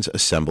Masons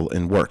assemble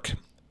and work.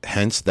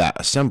 Hence, that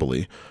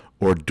assembly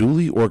or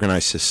duly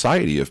organized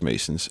society of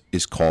Masons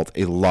is called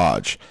a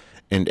lodge,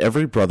 and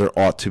every brother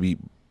ought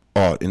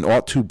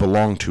to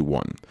belong to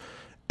one,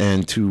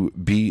 and to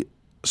be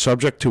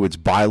subject to its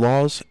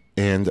bylaws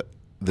and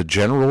the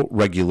general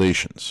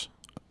regulations.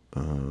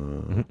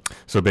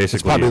 So basically,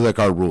 it's probably like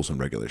our rules and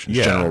regulations,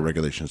 general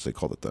regulations they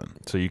called it then.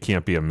 So you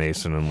can't be a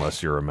Mason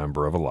unless you're a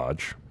member of a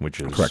lodge, which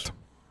is correct.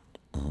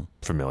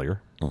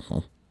 Familiar.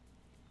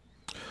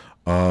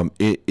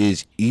 It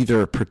is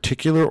either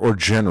particular or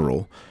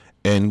general,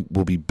 and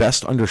will be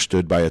best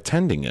understood by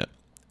attending it,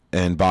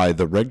 and by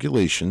the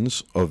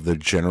regulations of the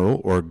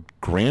general or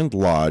grand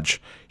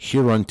lodge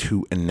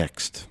hereunto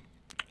annexed.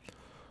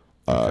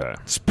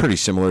 It's pretty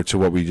similar to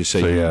what we just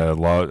said.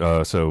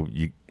 So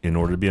in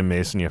order to be a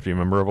Mason, you have to be a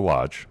member of a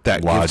lodge.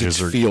 That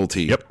gives its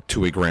fealty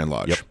to a grand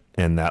lodge. Yep.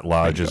 And that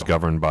lodge is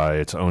governed by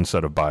its own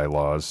set of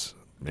bylaws,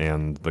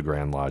 and the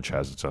grand lodge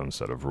has its own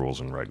set of rules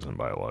and regs and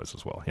bylaws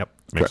as well. Yep,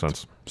 makes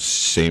sense.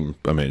 Same,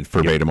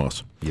 verbatim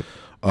most. Yep.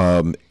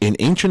 In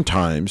ancient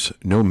times,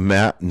 no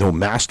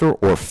master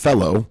or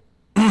fellow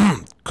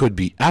could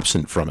be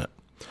absent from it,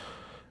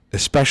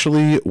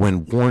 especially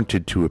when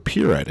warranted to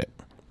appear at it,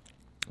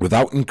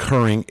 without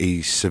incurring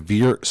a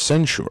severe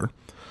censure,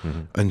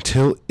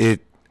 until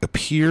it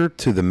appeared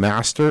to the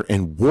master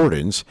and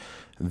wardens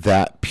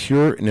that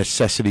pure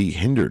necessity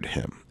hindered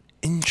him.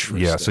 Interesting.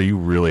 Yeah, so you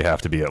really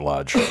have to be at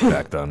lodge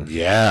back then.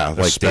 Yeah.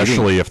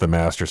 Especially if the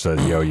master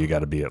says, you got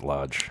to be at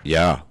lodge.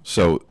 Yeah.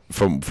 So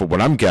from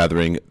what I'm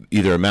gathering,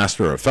 either a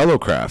master or a fellow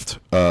craft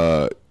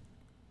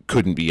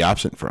couldn't be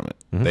absent from it.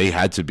 They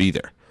had to be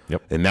there.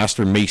 Yep. And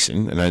Master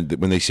Mason, and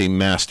when they say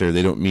master,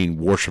 they don't mean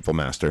worshipful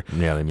master.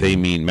 Yeah, they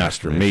mean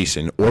Master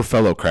Mason or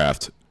fellow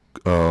craft.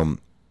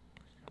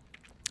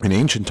 In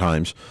ancient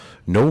times,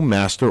 no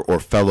master or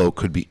fellow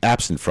could be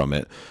absent from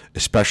it,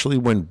 especially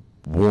when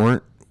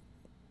warned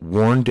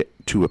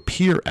to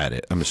appear at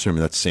it. I'm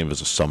assuming that's the same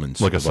as a summons.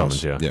 Like a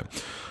summons, yeah.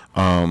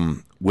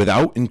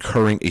 Without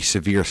incurring a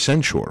severe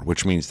censure,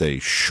 which means they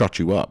shut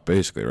you up,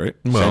 basically, right?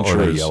 Well, or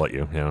they yell at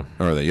you, yeah.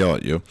 Or they yell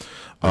at you.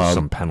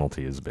 Some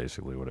penalty is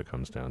basically what it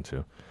comes down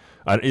to.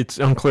 It's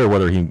unclear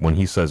whether when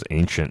he says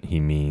ancient, he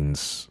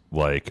means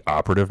like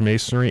operative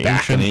masonry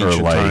ancient, or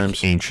like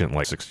times. Ancient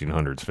like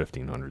 1600s,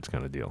 1500s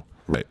kind of deal.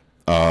 Right.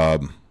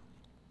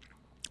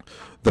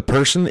 The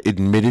person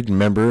admitted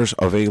members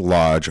of a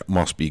lodge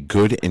must be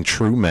good and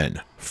true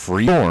men,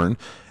 free-born,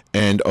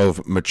 and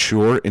of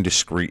mature and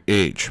discreet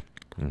age.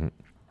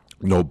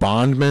 No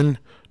bondmen,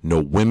 no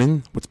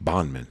women. What's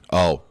bondmen?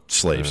 Oh,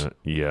 slaves.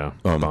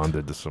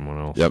 Bonded to someone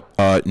else.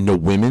 Yep. No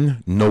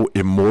women, no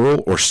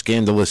immoral or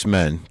scandalous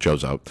men.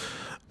 Joe's out.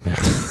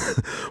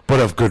 But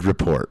of good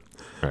report.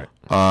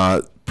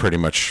 Right. Pretty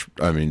much.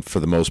 For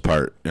the most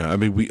part.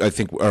 I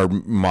think our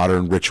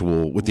modern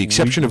ritual, with the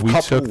exception of we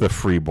took the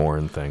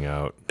freeborn thing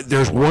out.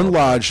 There's one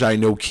lodge that I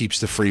know keeps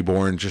the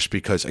freeborn, just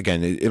because,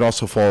 again, it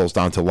also falls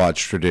down to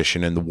lodge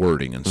tradition and the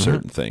wording and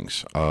certain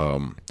things.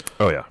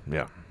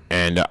 Yeah.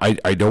 And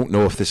I don't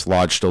know if this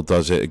lodge still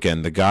does it.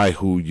 Again, the guy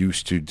who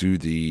used to do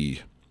the...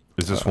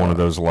 Is this one of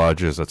those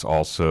lodges that's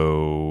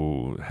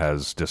also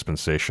has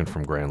dispensation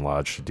from Grand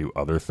Lodge to do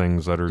other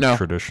things that are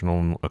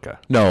traditional? Okay.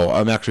 No,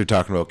 I'm actually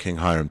talking about King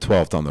Hiram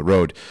 12 down the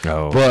road.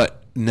 Oh.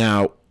 But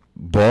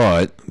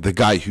the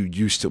guy who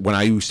when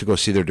I used to go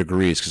see their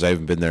degrees, because I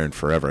haven't been there in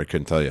forever, I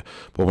couldn't tell you.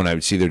 But when I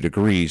would see their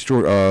degrees,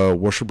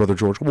 Worship Brother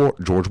George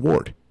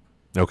Ward.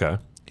 Okay.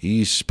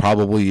 He's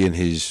probably in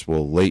his,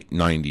 late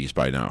 90s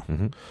by now.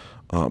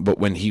 But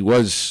when he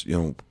was,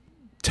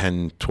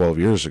 10, 12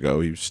 years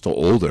ago, he was still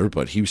older,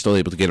 but he was still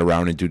able to get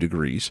around and do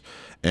degrees.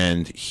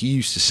 And he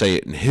used to say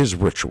it in his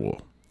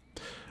ritual.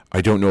 I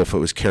don't know if it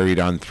was carried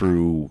on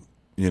through,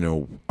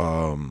 through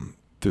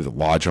the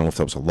lodge. I don't know if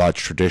that was a lodge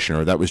tradition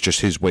or that was just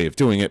his way of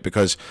doing it,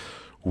 because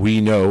we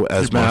know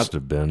as it must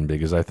have been,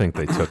 because I think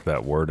they took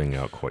that wording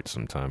out quite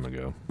some time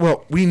ago.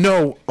 Well, we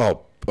know,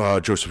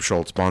 Joseph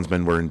Schultz,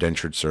 bondsmen were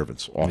indentured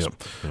servants. Awesome.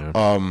 Yep.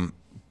 Yeah.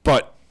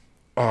 But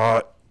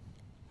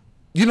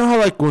you know how,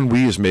 like, when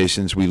we as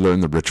Masons, we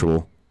learn the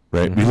ritual,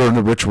 right? We learn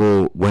the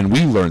ritual when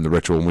we learned the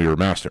ritual when we were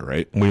master,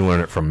 right? We learn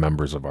it from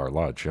members of our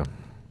lodge, yeah.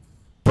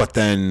 But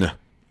then,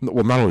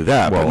 well, not only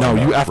that, but now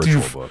after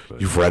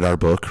you've read our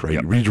book, right?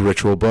 Yep. You read your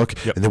ritual book,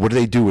 and then what do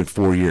they do in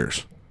 4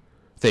 years?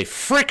 They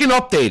freaking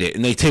update it,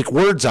 and they take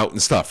words out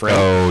and stuff, right?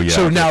 Oh, yeah.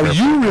 So now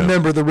you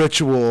remember the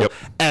ritual Yep.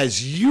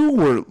 as you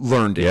were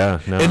learned it,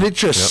 and it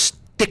just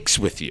sticks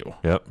with you.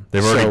 Yep.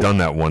 They've already done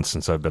that once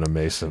since I've been a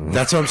Mason.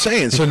 That's what I'm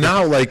saying. So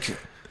now, like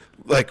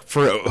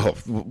for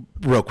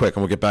real quick,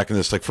 and we'll get back in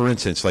this. Like, for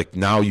instance, like,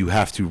 now you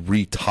have to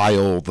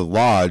retile the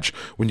lodge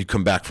when you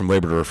come back from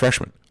labor to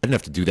refreshment. I didn't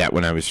have to do that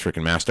when I was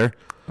freaking master.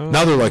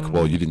 Now they're like,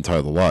 well, you didn't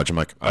tile the lodge. I'm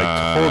like,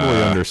 I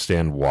totally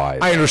understand why.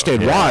 I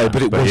understand why,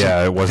 but it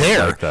wasn't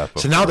there. Like that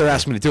before. So now they're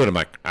asking me to do it. I'm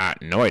like,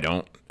 no, I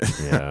don't.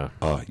 Yeah.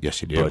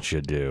 Yes, you do. But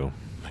you do.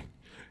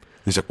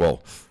 He's like,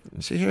 well,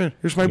 see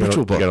here's my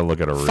ritual book. You got to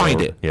look at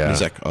Find it. Yeah.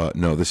 He's like,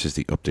 no, this is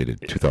the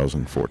updated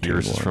 2014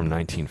 Yours is one. from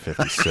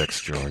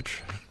 1956,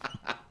 George.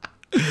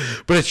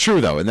 But it's true,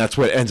 though, and that's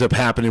what ends up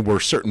happening, where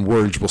certain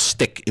words will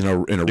stick in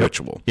a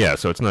ritual. Yeah,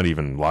 so it's not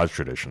even lodge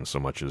tradition so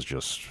much as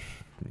just,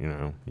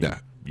 you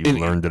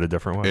learned it a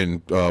different way.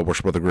 And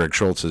Worship Brother Greg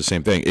Schultz is the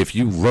same thing. If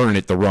you learn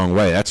it the wrong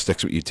way, that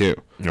sticks with you, too.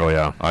 Oh,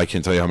 yeah. I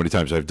can't tell you how many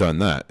times I've done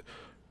that.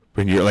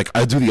 When you're like,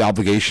 I do the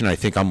obligation, I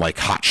think I'm like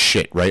hot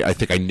shit, right? I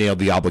think I nailed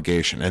the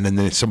obligation. And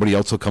then somebody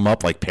else will come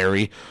up, like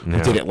Perry, who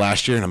did it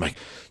last year, and I'm like,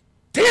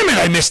 damn it,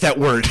 I missed that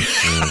word.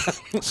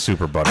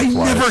 Super butterfly.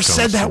 I never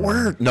said that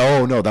word.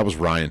 No, that was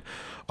Ryan.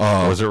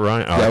 Was it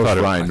Ryan? That was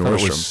Ryan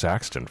Nordstrom. It was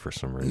Saxton for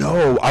some reason.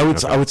 No, I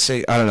would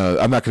say, I don't know.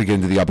 I'm not going to get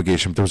into the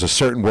obligation, but there was a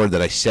certain word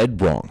that I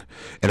said wrong,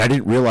 and I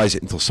didn't realize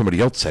it until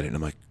somebody else said it, and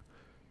I'm like,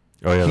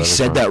 oh, yeah, he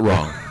said that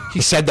wrong. He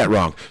said that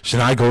wrong. So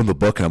now I go in the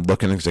book, and I'm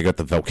looking, because I got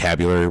the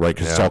vocabulary, right,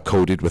 because it's all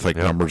coded with, like,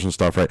 numbers and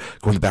stuff, right?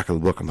 Go in the back of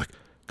the book, I'm like,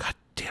 God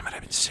damn it,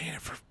 I've been saying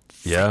it for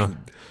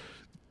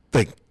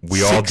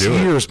we all do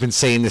 6 years been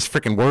saying this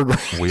freaking word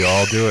wrong. We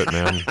all do it,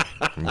 man.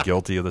 I'm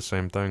guilty of the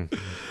same thing.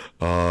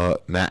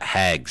 Matt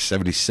Hagg,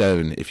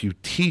 77. If you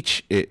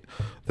teach it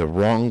the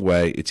wrong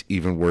way, it's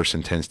even worse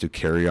and tends to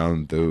carry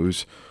on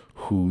those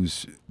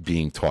who's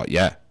being taught.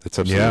 Yeah, that's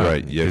absolutely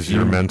right. Yeah, because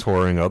you're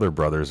mentoring other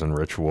brothers in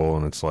ritual,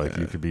 and it's like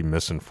you could be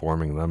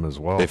misinforming them as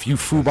well. If you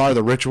foobar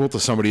the ritual to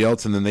somebody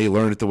else and then they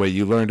learn it the way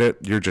you learned it,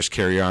 you're just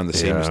carrying on the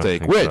same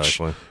mistake.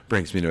 Exactly. Which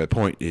brings me to my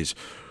point is,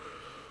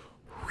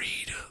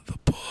 read the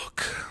book.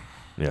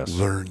 Yes.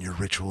 Learn your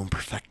ritual and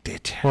perfect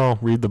it. Well,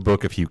 read the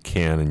book if you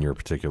can in your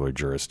particular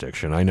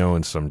jurisdiction. I know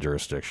in some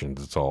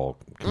jurisdictions it's all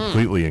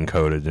completely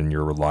encoded and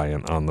you're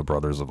reliant on the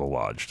brothers of the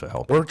lodge to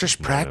help. Or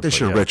just practice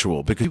your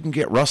ritual, because you can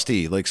get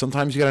rusty. Like,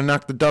 sometimes you got to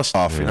knock the dust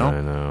off, you know?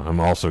 I know. I'm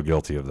also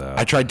guilty of that.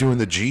 I tried doing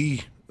the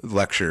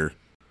geometry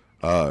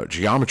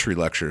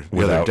lecture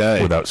the other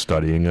day. Without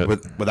studying it?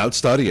 Without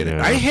studying it.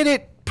 I hit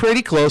it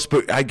pretty close,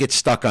 but I get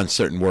stuck on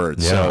certain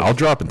words. Yeah, so. I'll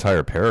drop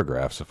entire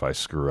paragraphs if I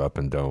screw up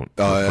and don't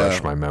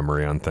refresh my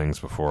memory on things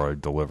before I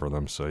deliver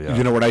them. So, yeah.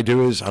 You know what I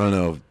do is, I don't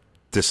know,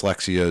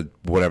 dyslexia,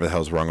 whatever the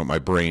hell's wrong with my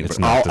brain, but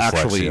I'll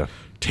actually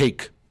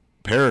take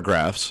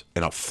paragraphs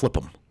and I'll flip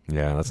them.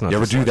 Yeah, that's not. You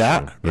ever do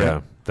that? Right?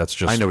 Yeah, that's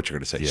just. I know what you're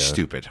going to say.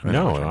 Stupid.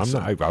 No, I'm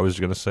not. I was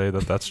going to say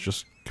that's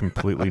just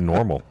completely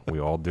normal. We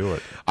all do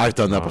it. I've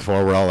done that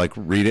before, where I'll like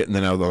read it and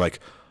then I'll go like,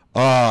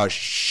 oh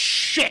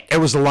shit! It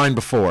was the line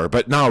before,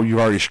 but now you've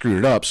already screwed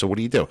it up. So what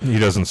do you do? He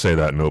doesn't say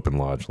that in open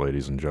lodge,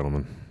 ladies and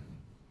gentlemen.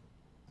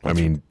 I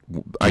mean,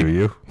 do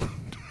you?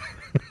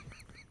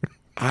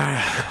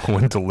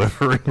 When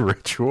delivering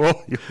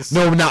ritual?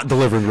 No, not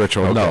delivering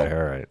ritual. Okay, no.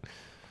 All right.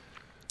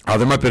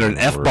 There might have been an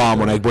F-bomb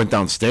when I went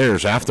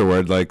downstairs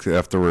afterward,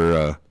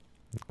 anyway,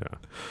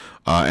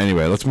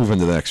 let's move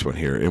into the next one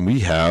here. And we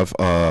have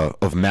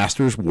of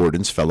masters,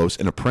 wardens, fellows,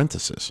 and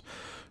apprentices.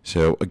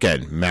 So,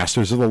 again,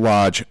 masters of the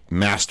lodge,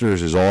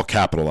 masters is all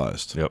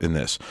capitalized in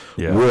this.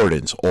 Yeah.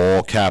 Wardens,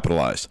 all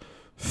capitalized.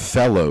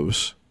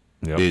 Fellows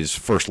is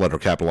first letter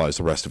capitalized,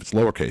 the rest of it's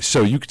lowercase.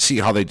 So you can see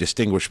how they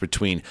distinguish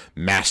between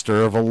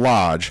master of a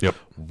lodge,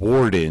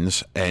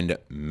 wardens, and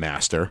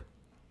master.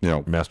 You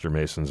know, master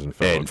masons and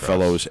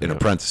fellows and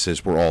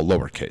apprentices were all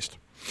lowercase.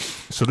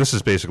 So this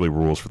is basically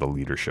rules for the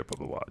leadership of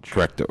the lodge.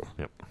 Correcto.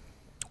 Yep.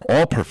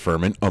 All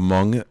preferment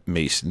among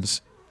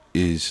masons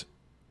is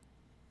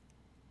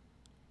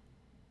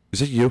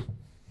it you?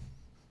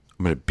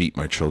 I'm going to beat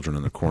my children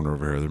in the corner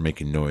over here. They're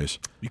making noise.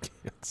 You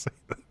can't say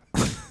that.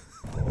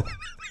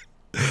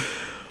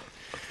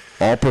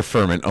 All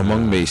preferment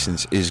among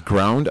Masons is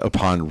ground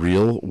upon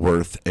real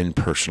worth and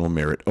personal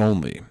merit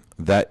only.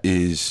 That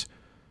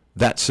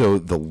so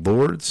the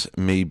lords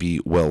may be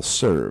well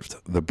served,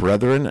 the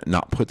brethren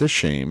not put to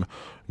shame,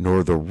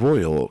 nor the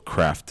royal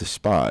craft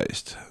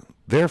despised.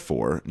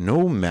 Therefore,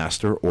 no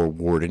master or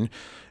warden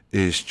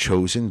is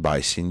chosen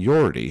by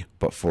seniority,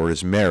 but for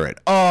his merit.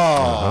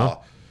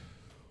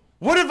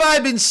 What have I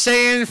been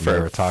saying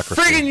for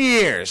friggin'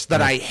 years?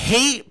 That I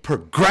hate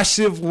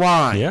progressive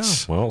lines.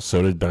 Yeah, well,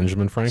 so did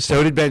Benjamin Franklin.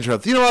 So did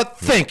Benjamin. You know what?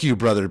 Thank you,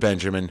 Brother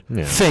Benjamin.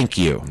 Yeah. Thank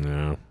you.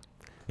 Yeah.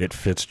 It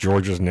fits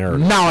George's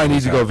narrative. Now I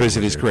need to go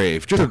visit his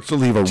grave. Just to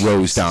leave a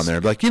rose down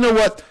there. Be like, you know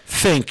what?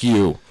 Thank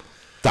you,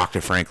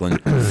 Dr. Franklin.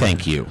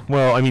 Thank you.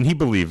 Well, I mean, he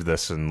believed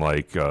this in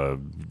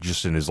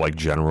just in his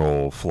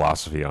general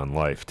philosophy on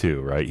life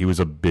too, right? He was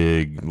a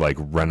big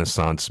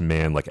Renaissance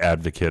man,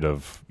 advocate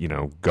of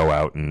go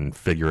out and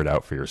figure it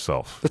out for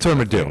yourself. That's what I'm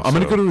gonna do. I'm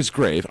gonna go to his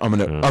grave. I'm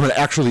gonna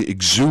actually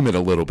exhume it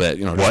a little bit.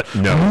 What?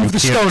 No, move the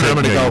stone. I'm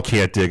gonna go. You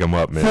can't dig him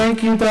up, man.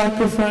 Thank you,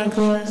 Dr.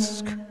 Franklin.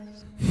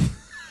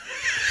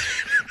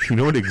 You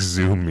know what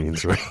exhume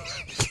means, right?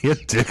 You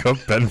can't dig up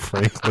Ben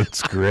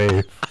Franklin's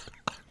grave.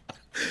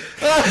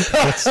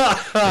 That's not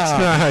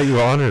how you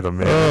honor the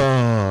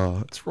man.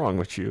 What's wrong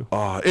with you?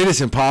 It is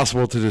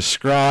impossible to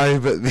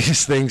describe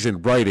these things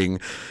in writing,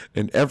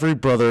 and every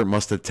brother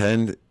must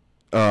attend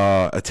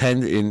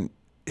in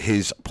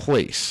his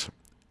place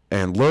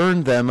and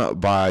learn them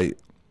by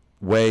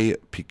way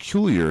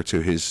peculiar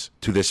to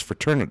this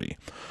fraternity.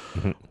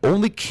 Mm-hmm.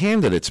 Only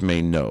candidates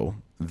may know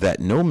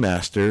that no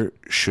master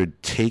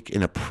should take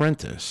an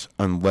apprentice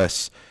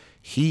unless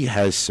he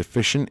has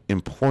sufficient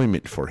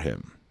employment for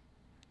him.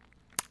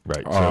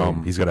 Right,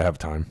 so he's got to have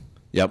time.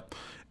 Yep,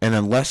 and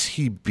unless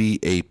he be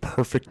a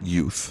perfect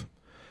youth,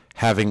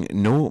 having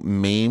no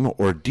maim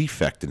or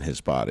defect in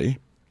his body,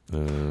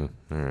 all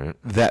right,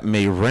 that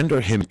may render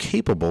him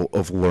capable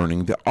of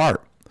learning the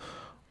art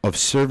of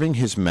serving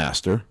his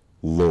master,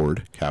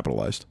 Lord,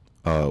 capitalized,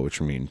 which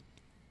mean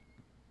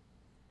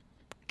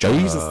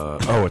Jesus.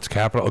 It's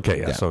capital. Okay,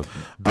 yeah. So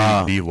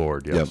be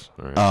Lord, yes.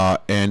 Yep. All right.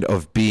 And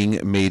of being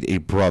made a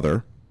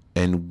brother,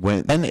 and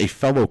then a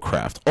fellow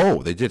craft.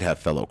 Oh, they did have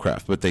fellow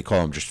craft, but they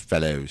call them just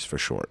fellows for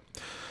short.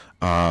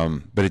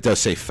 But it does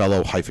say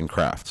fellow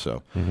 -craft.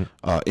 So,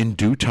 in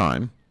due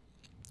time,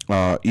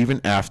 even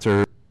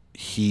after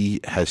he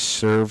has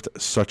served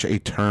such a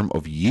term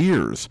of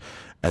years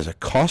as a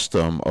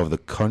custom of the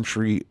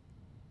country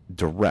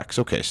directs.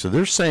 Okay, so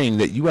they're saying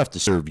that you have to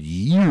serve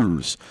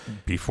years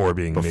before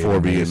being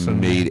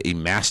made a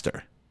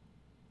master.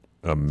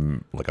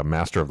 Like a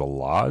master of the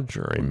lodge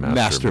or a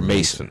master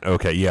mason.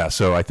 Okay, yeah.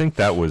 So I think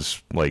that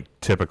was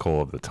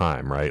typical of the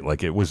time, right?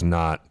 It was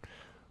not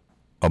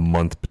a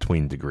month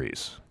between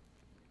degrees,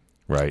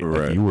 right?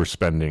 You were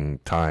spending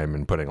time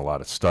and putting a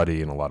lot of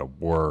study and a lot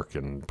of work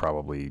and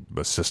probably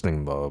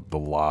assisting the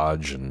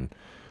lodge and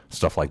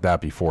stuff like that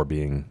before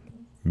being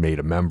made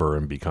a member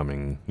and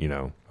becoming,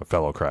 a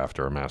fellow craft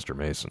or a master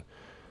mason.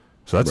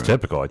 So that's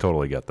typical. I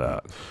totally get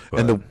that. But.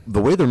 And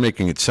the way they're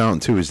making it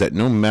sound, too, is that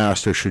no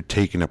master should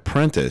take an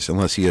apprentice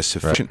unless he has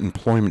sufficient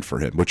employment for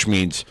him, which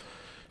means...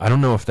 I don't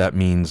know if that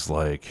means,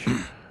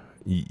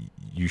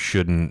 you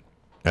shouldn't,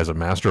 as a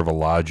master of a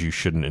lodge, you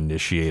shouldn't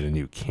initiate a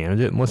new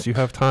candidate unless you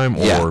have time,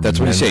 or that's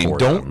what he's saying.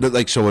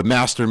 Don't, so a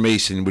master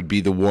mason would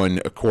be the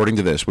one, according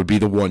to this,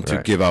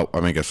 to give out,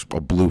 I guess, a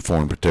blue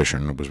form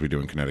petition, as we do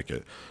in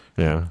Connecticut.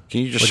 Yeah.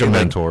 Can you just say a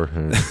mentor?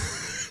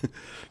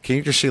 Can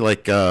you just see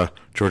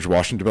George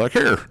Washington be like,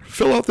 here,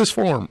 fill out this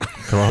form.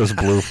 Fill out this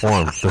blue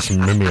form, this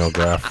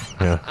mimeograph.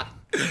 Yeah.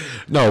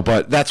 No,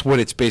 but that's what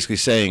it's basically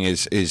saying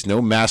is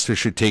no master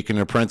should take an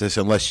apprentice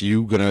unless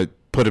you're going to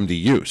put him to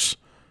use,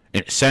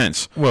 in a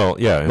sense. Well,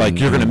 yeah.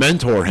 You're going to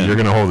mentor him. You're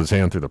going to hold his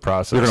hand through the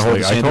process. You're going to hold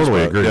his hand. I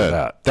totally agree with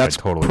that. That's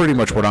pretty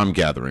much what I'm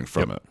gathering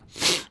from it.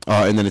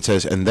 And then it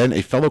says, and then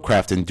a fellow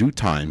craft in due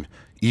time,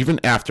 even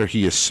after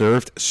he has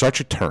served such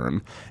a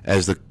term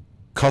as the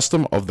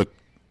custom of the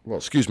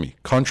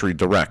country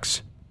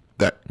directs,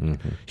 that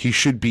he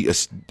should be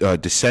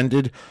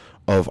descended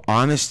of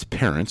honest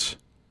parents,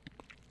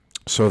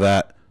 so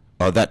that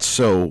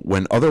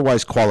when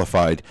otherwise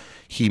qualified,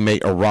 he may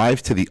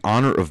arrive to the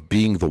honor of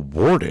being the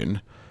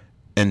warden,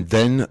 and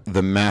then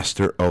the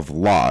master of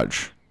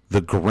lodge,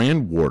 the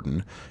grand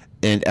warden,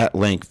 and at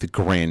length the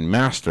grand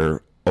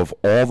master of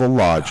all the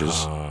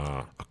lodges,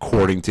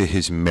 according to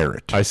his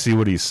merit. I see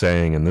what he's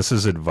saying, and this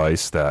is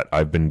advice that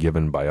I've been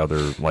given by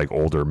other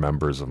older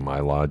members of my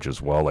lodge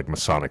as well,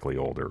 Masonically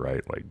older,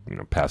 right?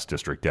 Past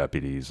district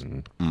deputies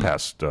and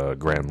past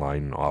Grand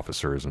Line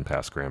officers and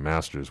past Grand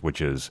Masters, which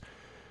is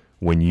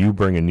when you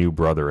bring a new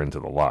brother into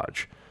the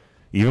lodge,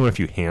 even if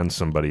you hand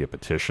somebody a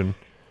petition,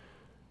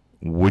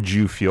 would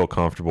you feel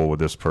comfortable with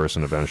this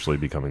person eventually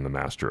becoming the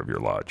master of your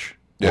lodge?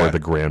 Or the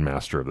Grand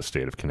Master of the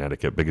state of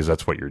Connecticut, because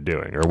that's what you're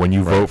doing. Or when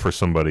you vote for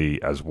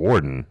somebody as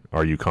warden,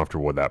 are you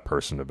comfortable with that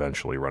person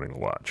eventually running the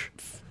lodge?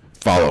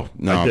 Follow.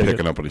 No, I'm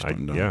picking up what he's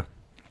putting down. Yeah.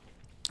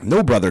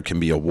 No brother can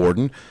be a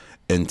warden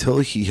until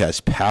he has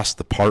passed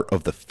the part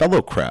of the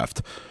fellow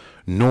craft,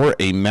 nor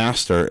a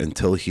master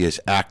until he has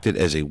acted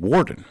as a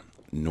warden,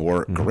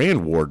 nor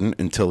grand warden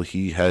until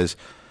he has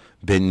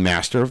been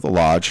master of the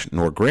lodge,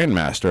 nor grand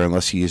master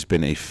unless he has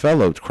been a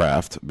fellow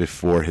craft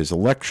before his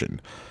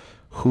election,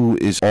 who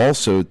is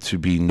also to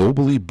be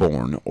nobly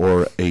born,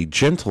 or a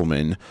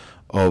gentleman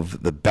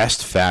of the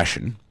best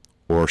fashion,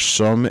 or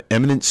some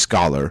eminent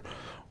scholar,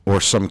 or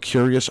some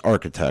curious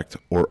architect,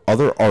 or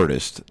other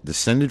artist,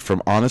 descended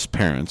from honest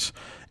parents,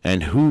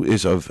 and who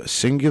is of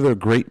singular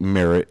great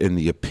merit in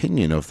the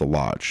opinion of the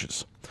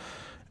lodges,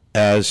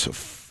 and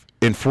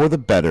for the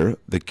better,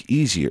 the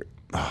easier,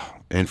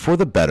 and for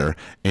the better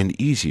and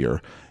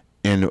easier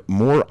and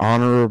more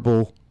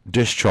honorable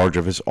discharge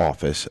of his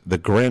office, the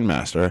Grand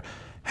Master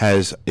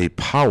has a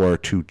power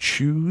to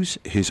choose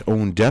his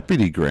own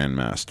deputy Grand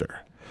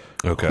Master,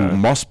 who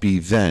must be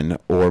then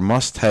or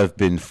must have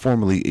been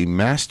formerly a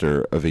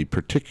master of a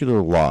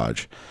particular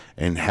lodge,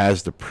 and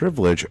has the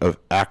privilege of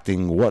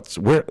acting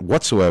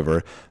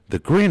whatsoever the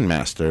Grand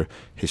Master,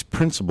 his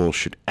principal,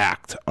 should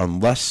act,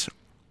 unless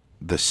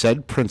the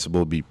said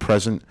principal be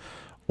present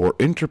or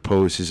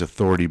interpose his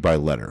authority by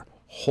letter.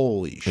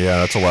 Holy shit. Yeah,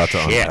 that's a lot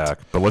to unpack.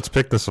 But let's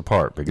pick this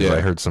apart, because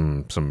I heard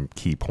some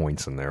key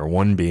points in there.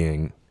 One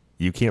being,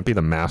 you can't be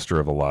the master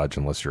of a lodge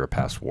unless you're a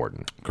past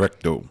warden.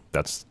 Correcto.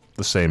 That's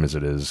the same as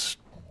it is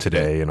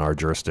today in our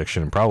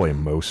jurisdiction, and probably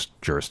in most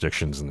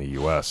jurisdictions in the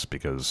U.S.,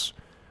 because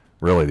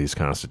really these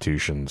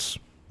constitutions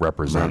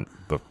represent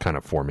the kind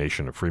of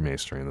formation of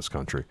Freemasonry in this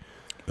country.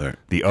 Right.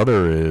 The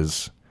other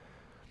is,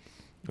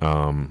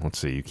 let's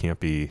see, you can't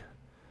be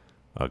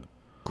a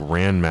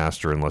Grand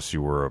Master unless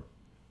you were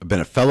been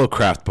a fellow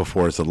craft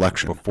before his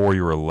election. before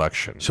your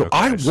election. So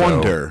I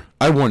wonder,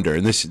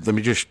 and this, let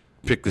me just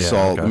pick this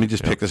let me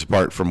just pick this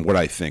apart from what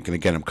I think. And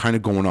again, I'm kind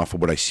of going off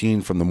of what I've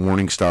seen from the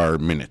Morningstar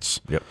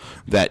minutes. Yep.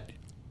 That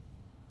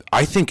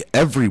I think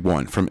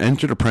everyone from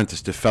entered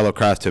apprentice to fellow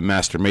craft to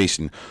master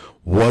mason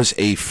was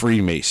a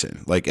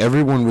Freemason. Like,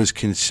 everyone was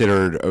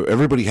considered,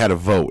 everybody had a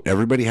vote,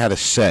 everybody had a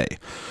say.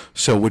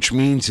 So which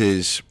means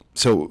is,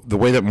 so the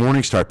way that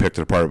Morningstar picked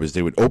it apart was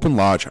they would open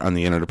lodge on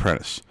the entered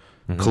apprentice,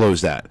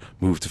 close that,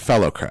 move to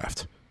fellow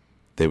craft.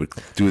 They would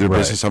do their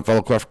business on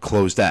fellow craft,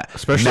 close that.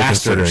 Especially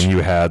considering you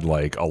had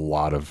like a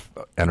lot of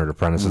entered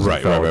apprentices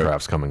and fellow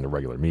crafts coming to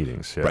regular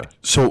meetings. Yeah. Right.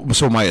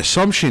 So my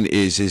assumption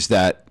is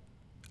that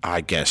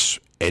I guess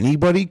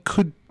anybody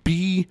could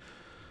be,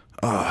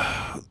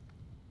 I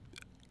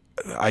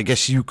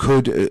guess you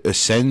could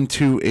ascend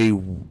to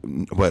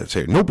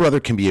no brother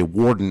can be a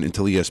warden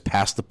until he has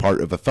passed the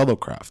part of a fellow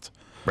craft.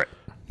 Right.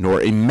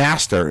 Nor a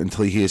master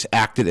until he has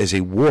acted as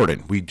a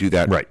warden. We do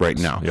that right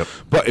now. Yep.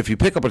 But if you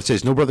pick up what it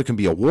says, no brother can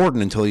be a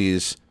warden until he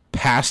is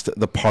past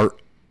the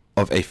part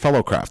of a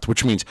fellow craft,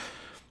 which means,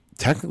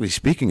 technically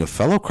speaking, a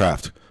fellow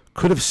craft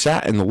could have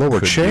sat in the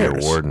lower chairs. Be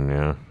a warden,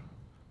 yeah.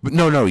 But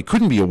no, he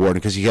couldn't be a warden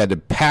because he had to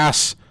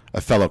pass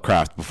a fellow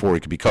craft before he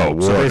could become a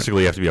warden. So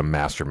basically you have to be a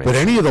master mason. But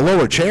any of the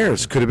lower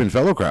chairs could have been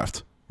fellow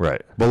craft.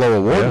 Right. Below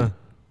a warden.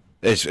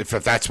 Yeah. If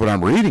that's what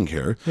I'm reading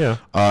here. Yeah.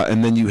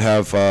 And then you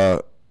have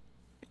the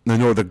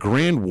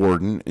Grand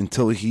Warden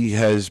until he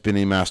has been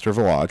a master of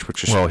a lodge,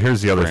 which is... Well,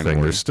 here's the other thing.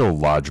 Warden. There's still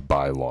lodge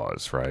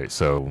bylaws, right?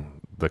 So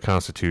the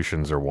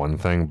constitutions are one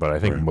thing, but I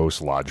think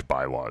most lodge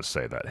bylaws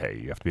say that, hey,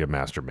 you have to be a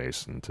master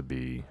mason to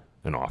be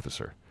an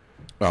officer.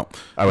 Well,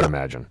 I would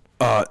imagine.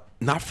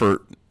 Not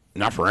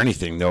for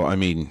anything, though. I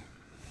mean,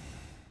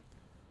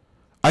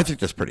 I think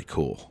that's pretty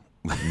cool.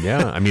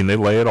 Yeah, I mean, they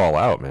lay it all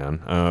out, man.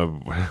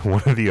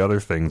 One of the other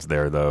things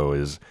there, though,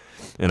 is,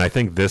 and I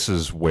think this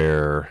is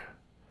where,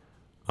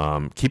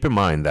 keep in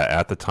mind that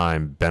at the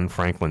time Ben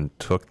Franklin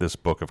took this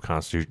book of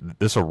Constitution,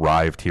 this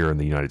arrived here in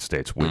the United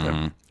States with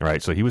him,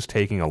 right? So he was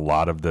taking a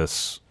lot of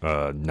this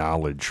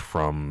knowledge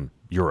from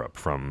Europe,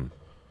 from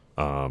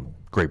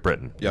Great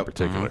Britain in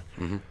particular.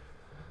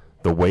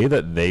 The way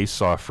that they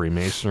saw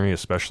Freemasonry,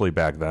 especially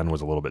back then,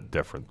 was a little bit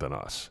different than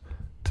us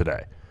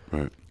today.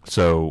 Right.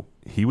 So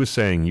he was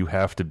saying you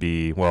have to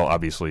be, well,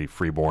 obviously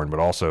freeborn,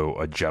 but also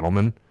a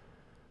gentleman,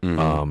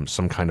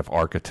 some kind of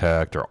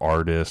architect or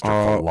artist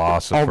or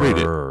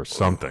philosopher or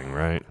something,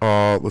 right?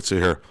 Let's see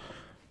here.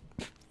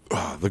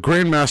 The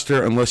Grand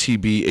Master, unless he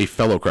be a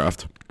fellow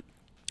craft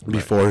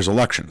before his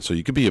election. So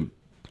you could be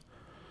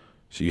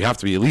so you have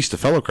to be at least a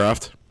fellow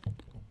craft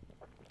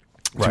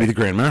to be the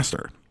Grand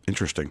Master.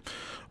 Interesting.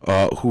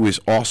 Who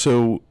is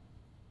also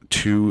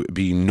to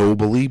be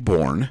nobly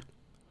born,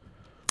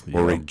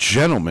 or a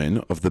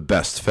gentleman of the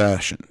best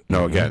fashion.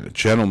 Now, again, a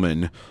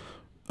gentleman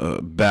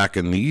back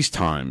in these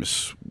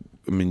times,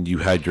 I mean, you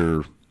had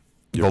your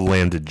the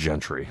landed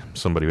gentry,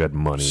 somebody who had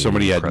money.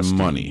 Somebody had prestige.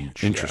 money.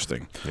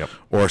 Interesting. Yep.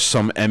 Or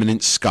some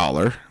eminent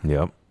scholar.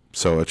 Yep.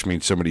 So which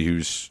means somebody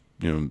who's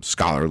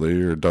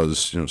scholarly or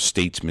does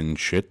statesman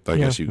shit. I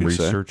guess you could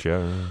say. Research,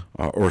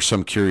 or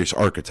some curious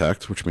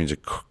architect, which means an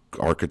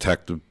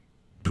architect who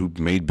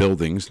made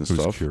buildings and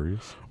stuff.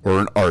 Curious. Or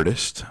an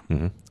artist,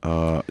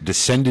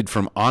 descended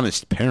from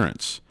honest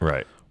parents.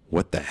 Right.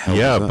 What the hell?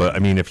 Yeah, is that? but I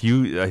mean,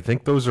 I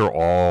think those are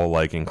all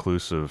like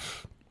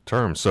inclusive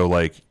terms. So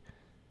like,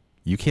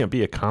 you can't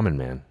be a common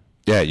man.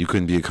 Yeah, you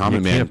couldn't be a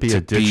common man can't be to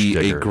a ditch be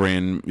digger. a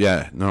grand.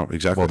 Yeah, no,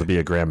 exactly. Well, to be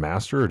a Grand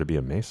Master or to be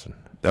a Mason?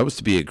 That was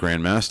to be a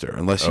Grand Master,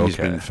 unless he's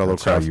been fellow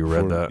That's how craft you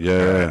read before. that?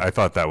 Yeah. I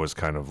thought that was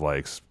kind of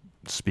like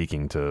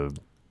speaking to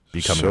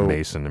becoming a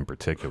Mason in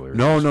particular.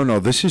 No.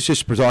 This is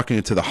just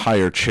talking to the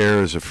higher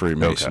chairs of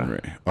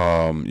Freemasonry.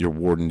 Your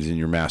wardens and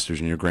your masters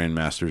and your grand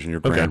masters and your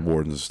grand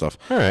wardens and stuff.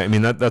 All right, I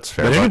mean that's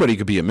fair. But anybody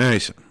could be a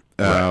Mason.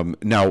 Right.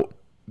 Now,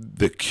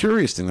 the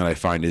curious thing that I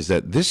find is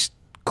that this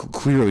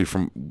clearly,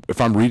 from if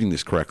I'm reading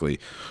this correctly,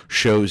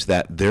 shows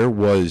that there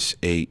was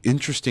a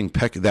interesting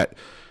that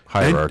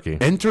hierarchy.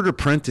 Entered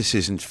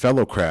apprentices and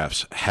fellow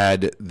crafts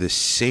had the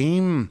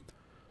same,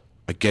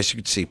 I guess you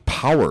could say,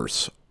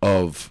 powers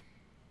of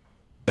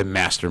a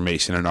master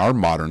mason in our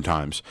modern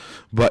times,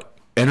 but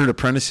entered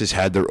apprentices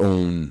had their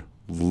own,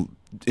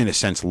 in a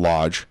sense,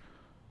 lodge.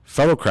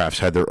 Fellow crafts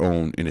had their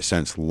own, in a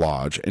sense,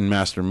 lodge, and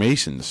master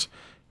masons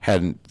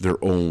had their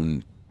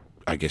own,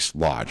 I guess,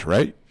 lodge,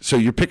 right? So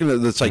you're picking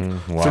that's like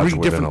lodge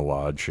within a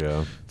lodge,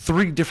 yeah.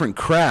 3 different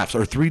crafts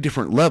or 3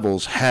 different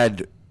levels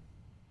had.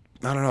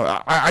 I don't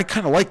know. I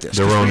kind of like this.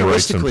 Their own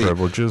rights and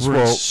privileges.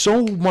 We're in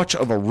so much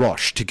of a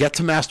rush to get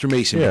to Master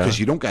Mason because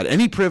you don't got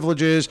any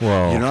privileges.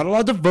 You're not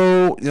allowed to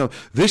vote.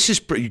 This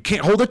is you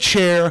can't hold a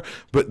chair.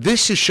 But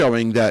this is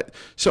showing that.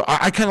 So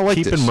I kind of like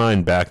this. Keep in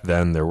mind, back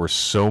then there were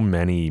so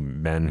many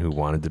men who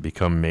wanted to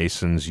become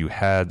Masons. You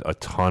had a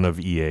ton of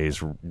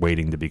EAs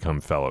waiting to become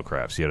fellow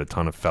crafts. You had a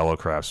ton of fellow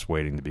crafts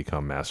waiting to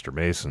become Master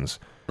Masons.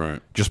 Right.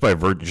 Just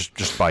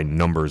by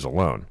numbers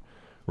alone.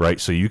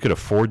 Right, so you could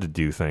afford to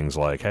do things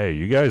like, hey,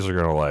 you guys are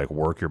going to like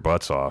work your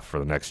butts off for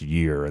the next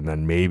year, and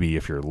then maybe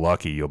if you're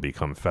lucky, you'll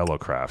become fellow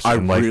crafts. They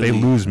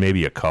lose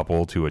maybe a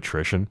couple to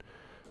attrition,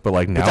 but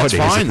like nowadays,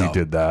 if you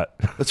did that,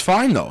 that's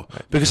fine though,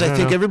 because I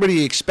think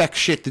everybody expects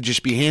shit to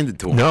just be handed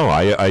to them. No,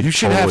 you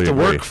should totally have to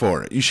agree. work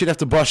for it. You should have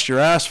to bust your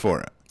ass for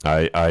it.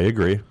 I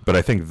agree, but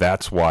I think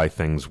that's why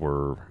things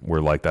were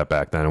like that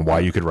back then, and why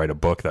you could write a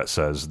book that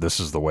says this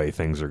is the way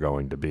things are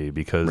going to be,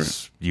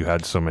 because you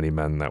had so many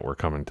men that were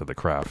coming to the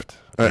craft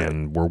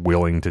and were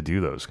willing to do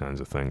those kinds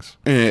of things.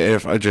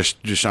 If I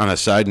just on a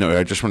side note,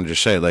 I just wanted to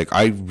say, like,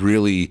 I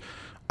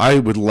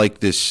would like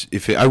this.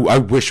 I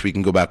wish we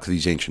can go back to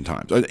these ancient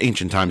times.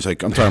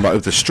 Like I'm talking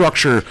about the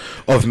structure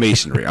of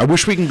masonry. I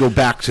wish we can go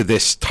back to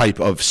this type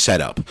of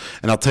setup,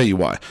 and I'll tell you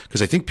why.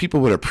 Because I think people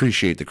would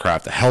appreciate the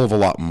craft a hell of a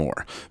lot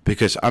more.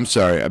 Because I'm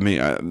sorry, I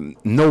mean,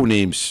 no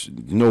names,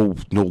 no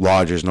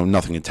lodges, no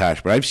nothing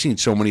attached. But I've seen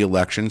so many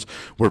elections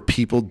where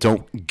people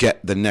don't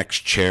get the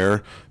next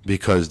chair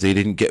because they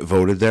didn't get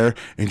voted there,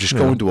 and just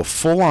go into a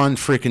full-on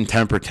freaking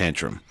temper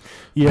tantrum.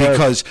 Yeah.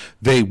 Because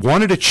they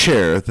wanted a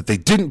chair that they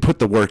didn't put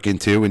the work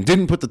into and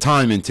didn't put the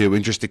time into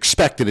and just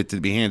expected it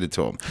to be handed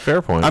to them.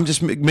 Fair point. I'm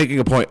just making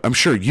a point. I'm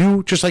sure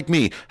you, just like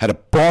me, had to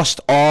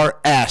bust our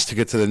ass to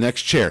get to the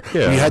next chair.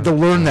 Yeah. We had to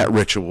learn that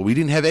ritual. We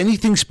didn't have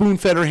anything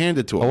spoon-fed or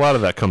handed to them. A lot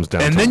of that comes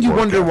down and to then you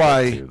wonder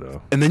why.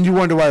 Too, and then you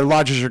wonder why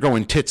lodges are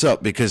going tits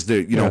up because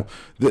they're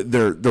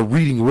they're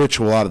reading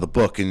ritual out of the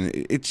book, and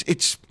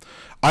it's.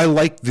 I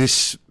like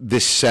this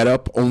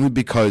setup only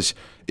because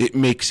it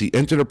makes the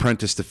entered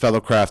apprentice, the fellow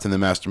craft, and the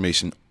master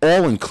mason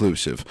all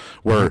inclusive.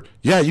 Where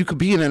you could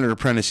be an entered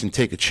apprentice and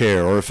take a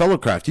chair, or a fellow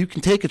craft, you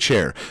can take a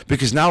chair,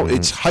 because now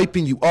it's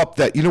hyping you up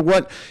that, you know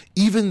what,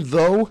 even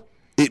though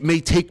it may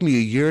take me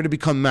a year to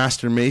become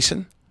master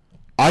mason,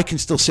 I can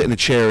still sit in a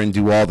chair and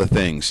do all the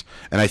things.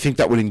 And I think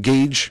that would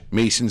engage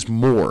Masons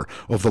more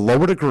of the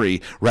lower degree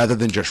rather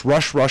than just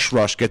rush,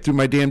 get through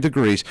my damn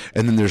degrees,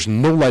 and then there's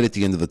no light at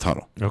the end of the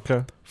tunnel.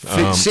 Okay.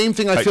 Same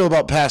thing I feel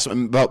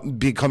about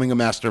becoming a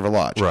master of a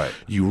lodge. Right.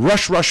 You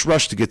rush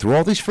to get through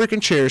all these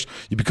freaking chairs.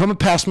 You become a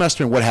past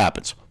master, and what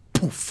happens?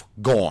 Poof,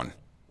 gone.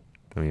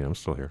 I mean, I'm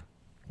still here.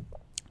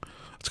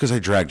 It's because I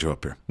dragged you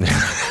up here.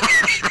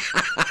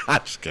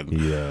 I'm just kidding.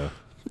 Yeah.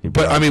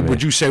 But, I mean,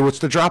 would you say what's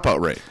the dropout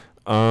rate?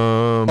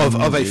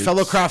 Of a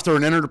fellow craft or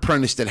an entered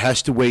apprentice that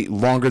has to wait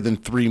longer than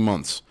 3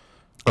 months.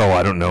 Oh,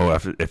 I don't know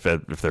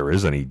if there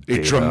is any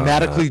data. It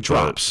dramatically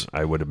drops.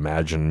 I would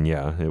imagine,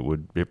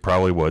 it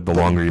probably would. The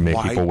longer you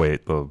make people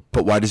wait,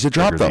 but why does it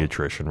drop though? The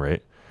attrition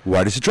rate.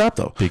 Why does it drop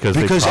though? Because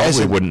they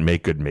probably wouldn't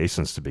make good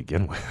masons to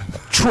begin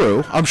with.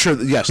 True, I'm sure.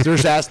 Yes,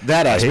 there's that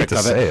aspect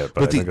of it.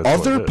 But the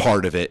other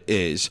part of it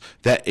is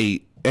that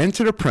a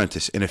entered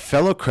apprentice and a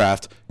fellow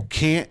craft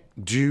can't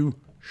do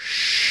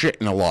shit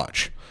in a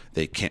lodge.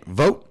 They can't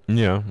vote.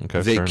 Yeah,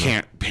 okay. They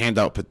can't hand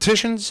out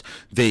petitions.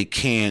 They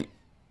can't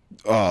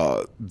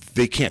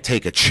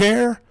take a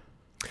chair.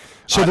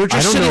 So they're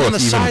just sitting on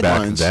the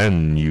sidelines. Back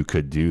then you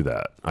could do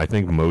that. I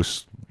think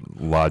most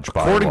lodge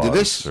bylaws. According to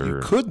this, you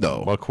could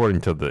though. Well,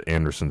 according to the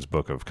Anderson's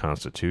Book of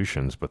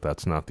Constitutions, but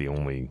that's not the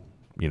only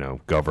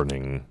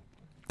governing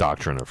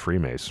doctrine of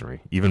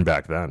Freemasonry. Even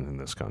back then in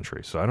this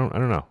country. So I don't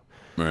know.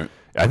 Right.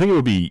 I think it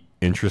would be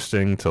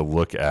interesting to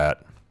look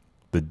at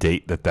the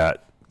date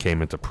that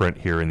came into print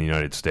here in the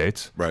United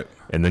States, right,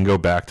 and then go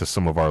back to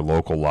some of our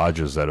local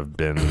lodges that have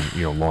been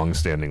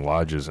long-standing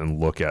lodges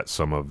and look at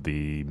some of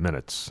the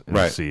minutes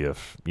and see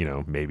if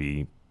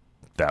maybe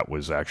that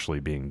was actually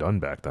being done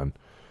back then.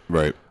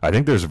 Right. I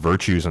think there's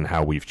virtues in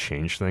how we've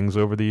changed things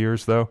over the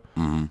years, though.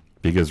 Mm-hmm.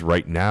 Because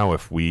right now,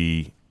 if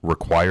we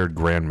required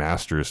Grand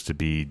Masters to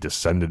be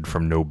descended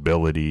from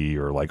nobility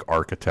or like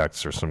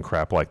architects or some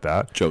crap like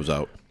that, Joe's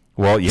out.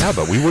 well, yeah,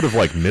 but we would have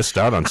like missed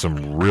out on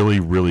some really,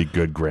 really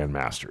good Grand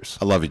Masters.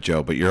 I love you,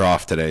 Joe, but you're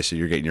off today, so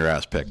you're getting your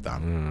ass picked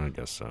on. I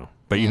guess so.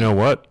 But you know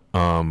what?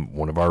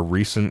 One of our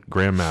recent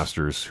Grand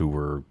Masters who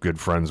we're good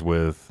friends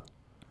with,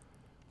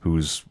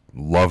 who's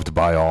loved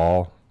by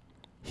all,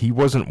 he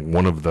wasn't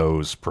one of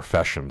those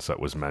professions that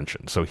was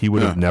mentioned. So he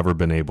would have never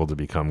been able to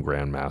become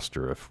Grand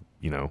Master if,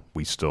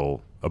 we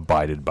still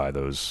abided by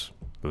those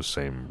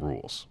same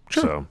rules.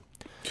 Sure. So,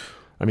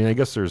 I mean, I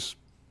guess there's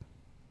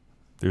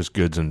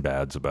goods and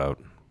bads about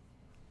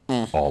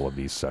all of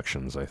these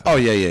sections, I think. Oh,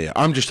 yeah.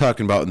 I'm just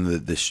talking about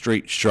in the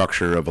straight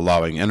structure of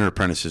allowing enter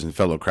apprentices and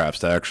fellow crafts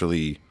to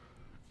actually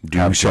do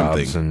Have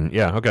something. jobs and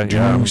okay.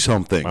 Do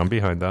something. I'm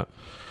behind that.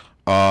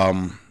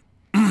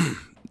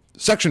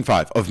 Section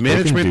 5 of They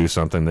management. can do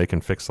something. They can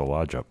fix the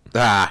lodge up.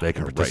 They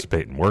can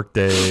participate in work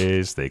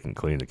days. They can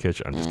clean the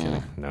kitchen. I'm just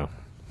kidding. No.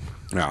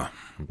 Yeah.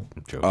 I'm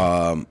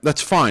joking.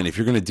 That's fine if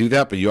you're going to do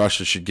that, but you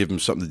also should give them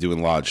something to do in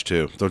lodge,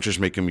 too. Don't just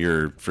make them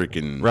your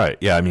freaking... Right.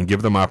 Yeah. I mean,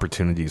 give them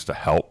opportunities to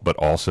help, but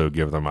also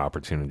give them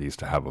opportunities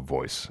to have a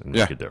voice and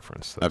make a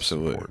difference. That's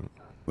absolutely. important.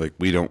 Like,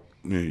 we don't...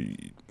 You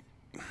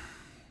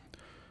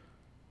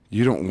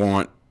don't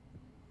want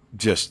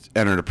just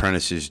entered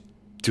apprentices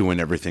doing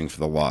everything for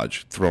the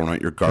lodge, throwing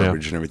out your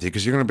garbage and everything,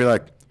 because you're going to be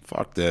like,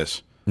 fuck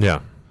this. Yeah.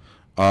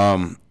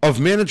 Of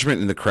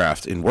management in the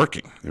craft in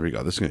working. There we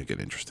go. This is going to get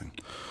interesting.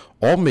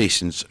 All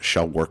Masons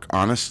shall work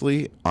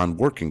honestly on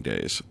working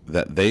days,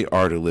 that they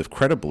are to live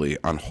credibly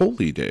on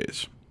holy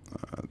days,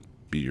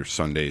 be your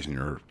Sundays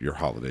and your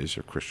holidays,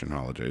 or Christian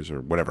holidays,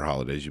 or whatever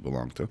holidays you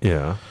belong to.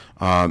 Yeah.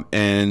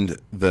 And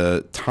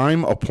the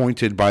time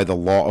appointed by the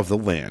law of the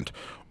land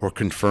or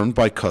confirmed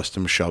by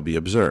custom shall be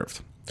observed.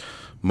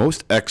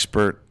 Most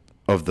expert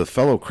of the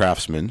fellow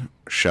craftsmen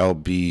shall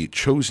be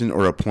chosen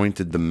or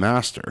appointed the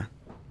master.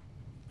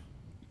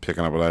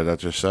 Picking up what I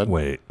just said?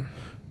 Wait.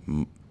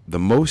 The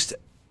most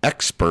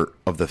expert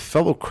of the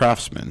fellow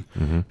craftsmen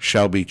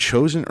shall be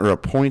chosen or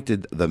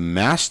appointed the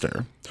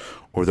master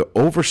or the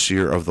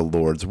overseer of the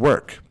Lord's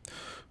work,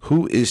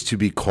 who is to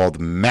be called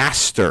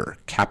master,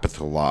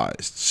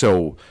 capitalized.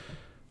 So,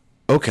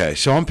 okay,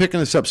 so I'm picking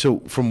this up.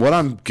 So from what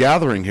I'm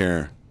gathering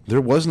here, there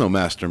was no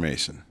master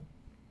mason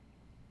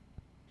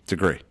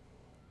degree.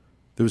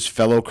 There was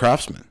fellow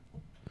craftsmen.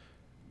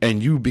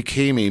 And you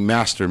became a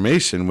master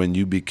mason when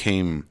you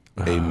became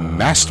a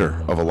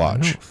master of a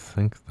lodge. I don't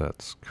think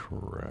that's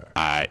correct.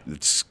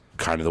 It's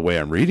kind of the way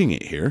I'm reading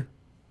it here.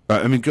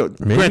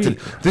 Granted,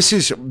 this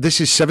is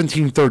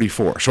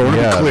 1734, so I want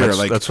to be clear.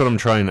 That's what I'm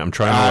trying. I'm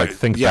trying to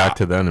think back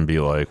to then and be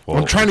like, well,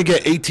 I'm trying to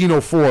get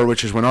 1804,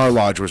 which is when our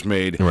lodge was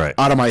made, right,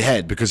 out of my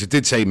head because it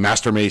did say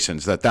Master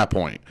Masons at that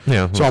point.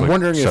 Yeah. So I'm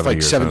wondering if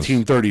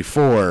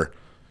 1734,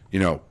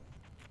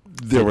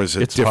 there was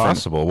a it's different...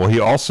 possible. Well, he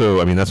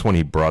also, that's when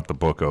he brought the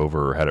book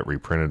over or had it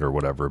reprinted or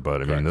whatever.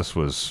 But this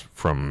was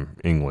from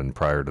England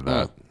prior to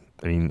that.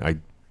 I'm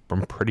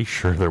pretty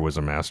sure there was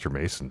a Master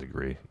Mason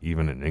degree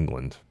even in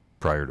England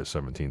prior to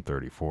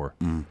 1734.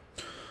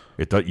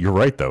 You're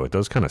right, though. It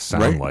does kind of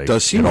sound like it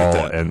does seem like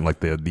that. And like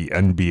the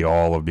end be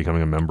all of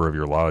becoming a member of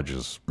your lodge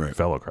is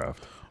fellowcraft.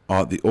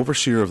 The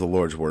overseer of the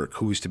Lord's work,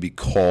 who is to be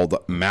called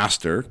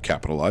master,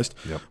 capitalized,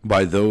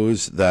 by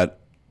those that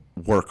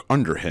work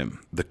under him.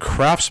 The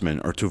craftsmen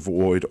are to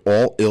avoid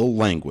all ill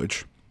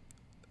language.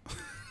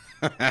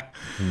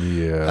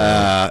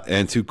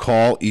 And to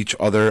call each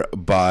other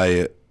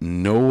by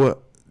no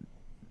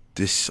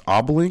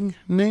disabling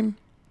name.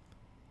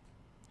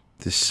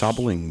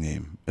 Disabling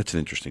name. That's an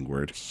interesting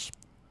word.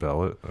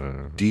 Spell it.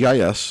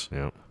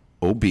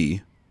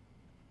 DISOBLIGING.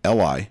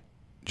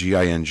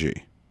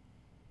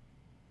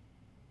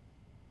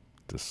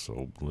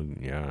 Disabling.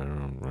 Yeah, I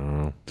don't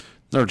know.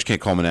 No, you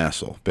can't call him an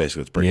asshole.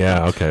 Basically, let's break it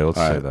down. Okay, let's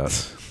say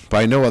that.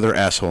 By no other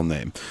asshole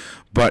name,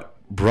 but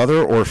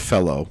brother or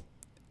fellow,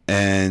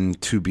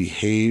 and to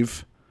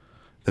behave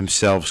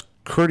themselves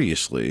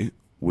courteously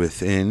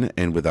within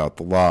and without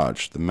the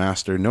lodge. The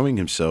master, knowing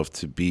himself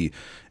to be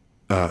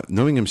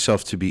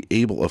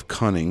able of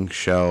cunning,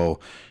 shall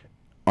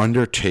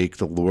undertake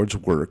the Lord's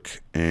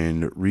work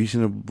and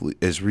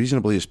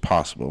reasonably as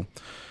possible,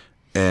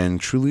 and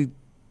truly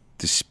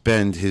to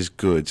spend his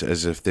goods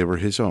as if they were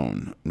his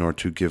own, nor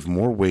to give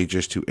more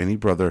wages to any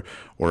brother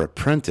or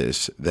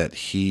apprentice that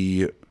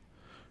he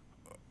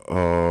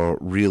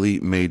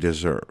really may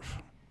deserve.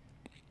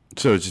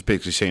 So it's just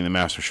basically saying the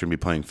master shouldn't be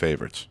playing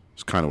favorites.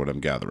 It's kind of what I'm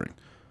gathering.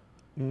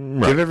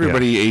 Right, give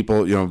everybody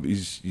able,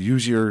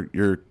 use your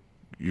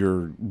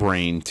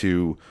brain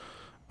to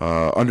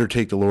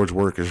undertake the Lord's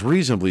work as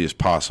reasonably as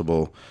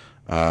possible,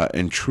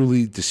 and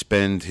truly to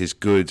spend his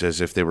goods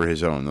as if they were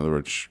his own. In other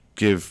words,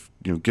 give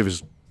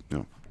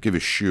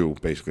his shoe,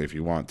 basically, if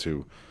you want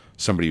to,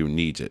 somebody who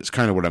needs it. It's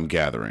kind of what I'm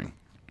gathering.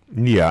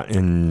 Yeah,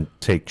 and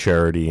take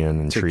charity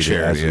and treat it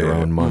as your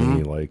own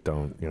money. Like,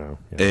 don't,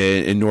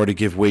 And nor to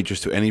give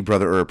wages to any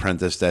brother or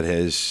apprentice that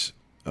has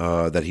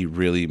that he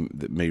really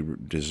may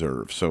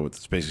deserve. So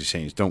it's basically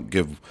saying is don't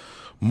give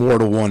more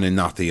to one and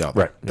not the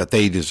other, Right. that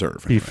they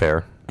deserve. Be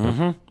fair.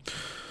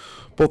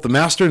 Both the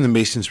master and the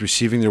masons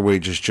receiving their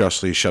wages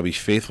justly shall be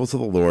faithful to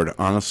the Lord,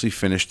 honestly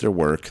finish their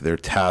work, their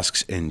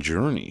tasks, and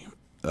journey,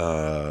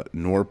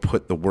 nor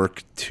put the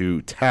work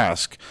to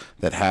task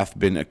that hath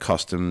been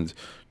accustomed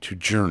to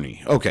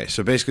journey. Okay,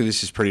 so basically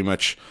this is pretty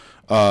much,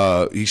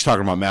 he's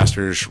talking about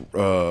masters'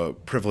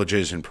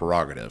 privileges and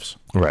prerogatives.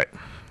 Right.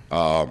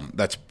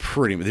 That's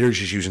pretty, they're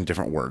just using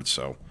different words,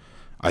 so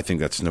I think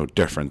that's no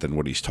different than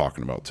what he's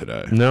talking about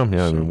today. No,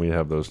 yeah, I mean, we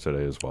have those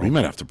today as well. We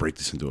might have to break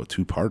this into a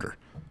two-parter.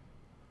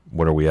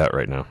 What are we at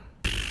right now?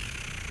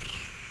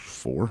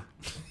 4?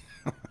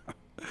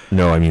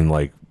 No, I mean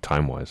like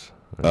time-wise.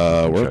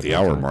 We're at the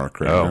hour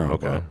mark right now. Oh,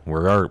 okay.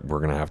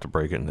 We're gonna have to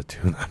break it into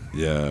 2 then.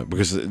 Yeah,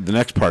 because the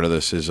next part of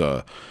this is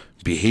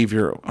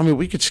behavior. I mean,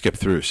 we could skip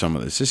through some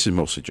of this. This is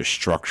mostly just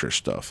structure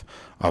stuff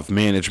of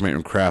management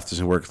and craft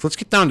and work. Let's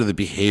get down to the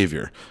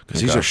behavior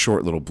because these are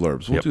short little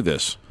blurbs. We'll do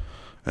this,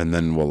 and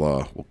then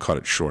we'll cut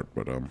it short.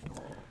 But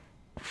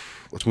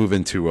let's move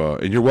into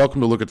and you're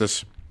welcome to look at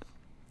this.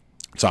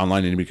 It's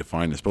online, anybody can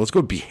find this. But let's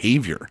go to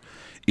behavior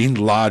in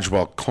lodge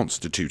while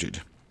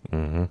constituted.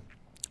 Mm-hmm.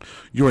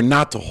 You are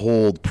not to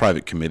hold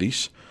private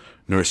committees,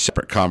 nor a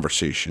separate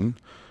conversation,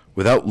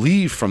 without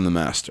leave from the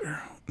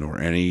master,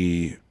 nor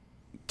any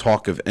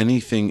talk of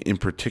anything in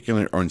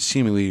particular or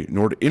unseemly,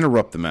 nor to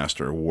interrupt the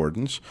master or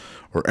wardens,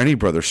 or any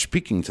brother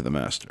speaking to the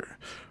master,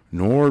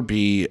 nor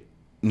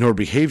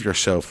behave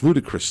yourself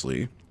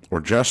ludicrously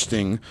or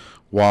jesting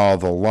while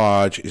the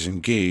lodge is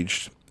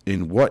engaged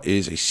in what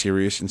is a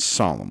serious and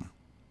solemn.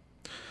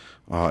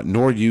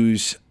 Nor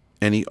use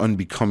any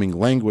unbecoming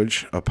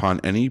language upon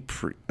any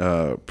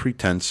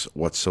pretense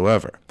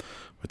whatsoever,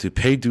 but to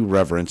pay due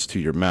reverence to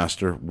your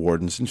master,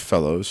 wardens, and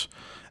fellows,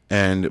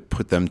 and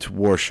put them to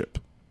worship.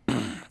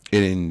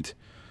 And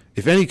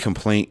if any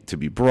complaint to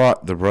be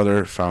brought, the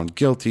brother found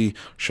guilty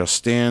shall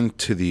stand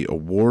to the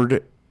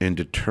award and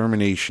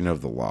determination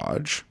of the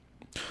lodge,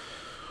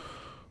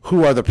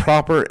 who are the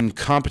proper and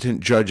competent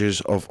judges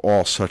of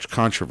all such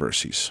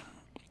controversies.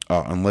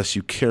 Unless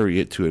you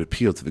carry it to an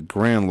appeal to the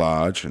Grand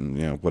Lodge,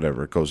 and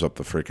whatever, it goes up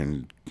the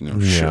freaking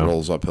shit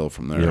rolls uphill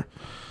from there. Yep.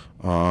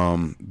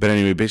 But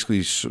anyway,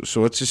 basically,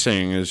 so what's just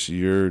saying is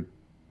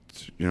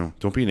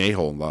don't be an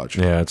a-hole in lodge.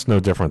 Yeah, it's no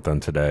different than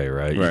today,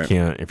 right? You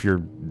can't,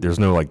 there's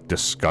no like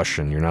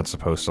discussion. You're not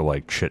supposed to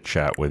like chit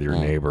chat with your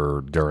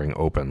neighbor during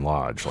open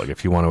lodge. Like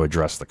if you want to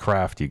address the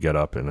craft, you get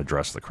up and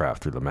address the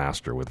craft through the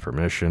master with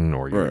permission,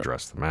 or you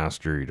address the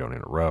master. You don't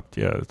interrupt.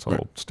 Yeah, it's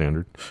all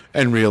standard.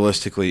 And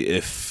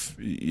realistically,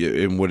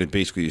 and what it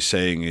basically is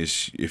saying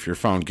is, if you're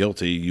found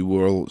guilty, you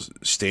will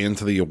stand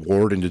to the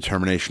award and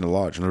determination of the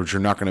lodge. In other words,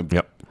 you're not going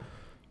to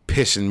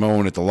piss and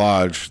moan at the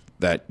lodge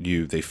that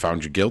they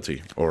found you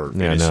guilty or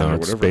innocent or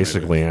whatever. It's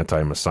basically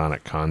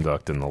anti-Masonic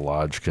conduct, and the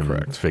lodge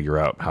can figure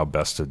out how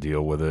best to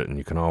deal with it, and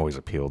you can always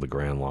appeal to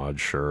Grand Lodge,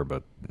 sure,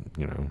 but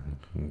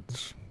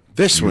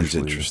this one's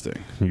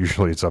interesting.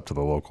 Usually it's up to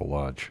the local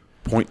lodge.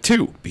 Point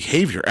 2,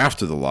 behavior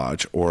after the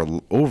lodge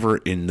or over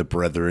in the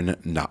brethren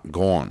not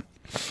gone.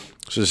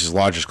 So this is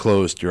lodge is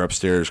closed, you're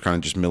upstairs kind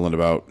of just milling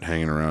about,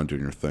 hanging around,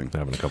 doing your thing.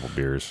 Having a couple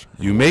beers.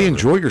 You may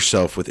enjoy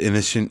yourself with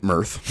innocent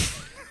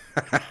mirth.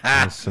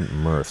 Innocent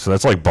mirth. So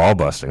that's like ball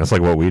busting. That's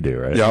like what we do,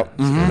 right? Yep.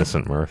 Mm-hmm.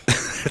 Innocent mirth.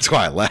 That's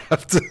why I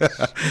laughed.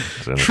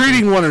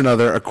 Treating one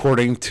another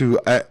according to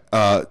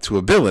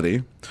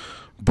ability,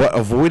 but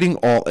avoiding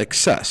all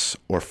excess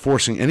or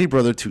forcing any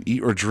brother to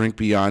eat or drink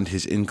beyond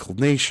his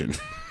inclination.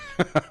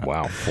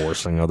 Wow,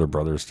 forcing other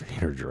brothers to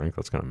eat or drink.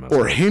 That's kind of messed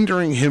or up.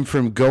 hindering him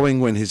from going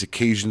when his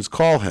occasions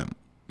call him,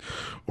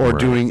 or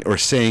doing or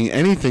saying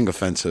anything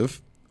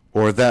offensive,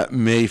 or that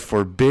may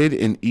forbid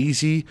an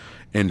easy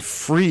and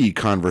free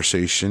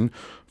conversation,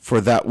 for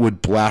that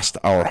would blast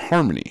our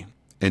harmony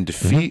and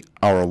defeat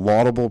our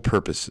laudable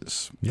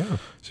purposes. Yeah.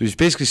 So he's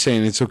basically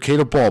saying it's okay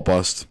to ball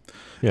bust.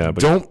 Yeah,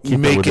 but don't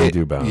make it.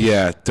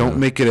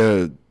 Make it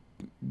a.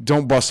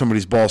 Don't bust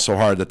somebody's ball so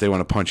hard that they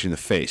want to punch you in the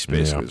face.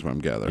 Basically, is what I'm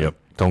gathering. Yep.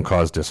 Don't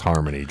cause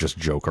disharmony. Just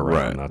joke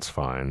around. Right. That's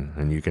fine.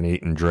 And you can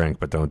eat and drink,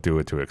 but don't do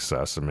it to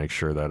excess. And make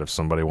sure that if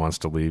somebody wants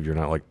to leave, you're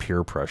not like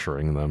peer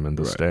pressuring them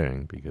into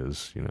staying,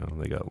 because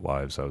they got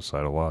lives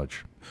outside of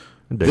lodge.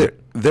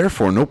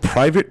 Therefore, no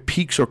private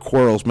piques or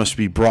quarrels must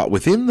be brought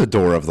within the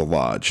door of the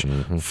lodge,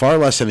 far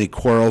less any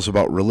quarrels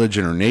about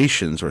religion or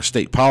nations or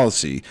state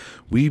policy,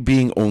 we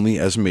being only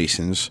as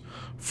Masons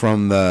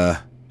from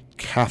the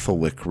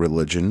Catholic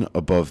religion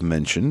above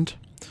mentioned.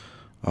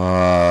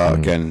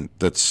 Again,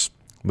 that's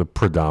the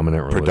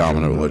predominant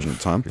religion at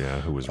the time.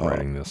 Yeah, who was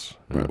writing this.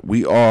 Yeah.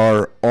 We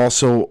are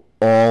also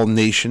all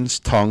nations,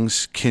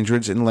 tongues,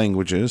 kindreds, and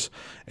languages,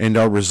 and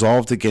are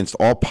resolved against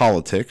all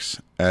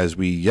politics, as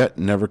we yet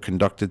never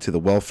conducted to the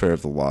welfare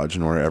of the lodge,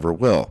 nor ever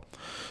will.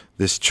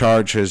 This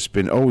charge has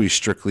been always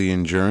strictly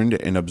adjourned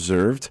and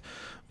observed,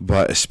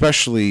 but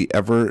especially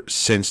ever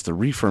since the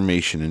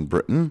Reformation in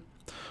Britain,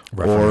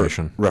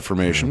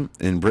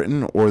 in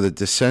Britain, or the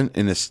descent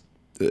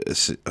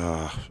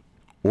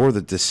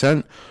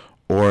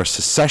or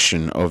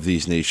secession of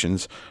these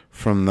nations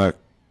from the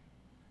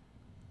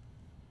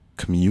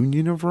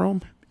Communion of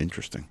Rome.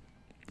 Interesting.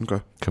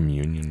 Okay.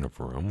 Communion of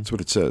Rome? That's what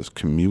it says.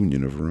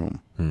 Communion of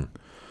Rome.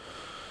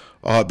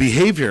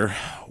 Behavior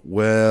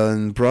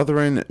when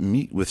brethren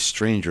meet with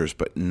strangers,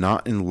 but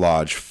not in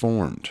lodge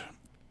formed.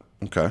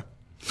 Okay.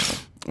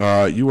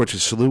 You are to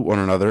salute one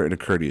another in a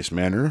courteous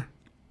manner.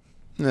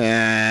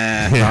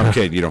 Nah, no, I'm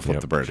kidding. You don't flip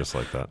the bird. Just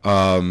like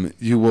that.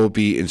 You will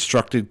be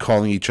instructed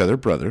calling each other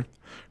brother.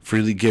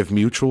 Freely give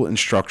mutual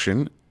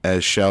instruction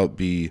as shall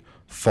be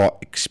thought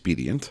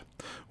expedient,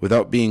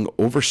 without being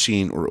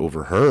overseen or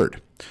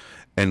overheard,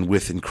 and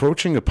with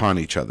encroaching upon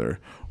each other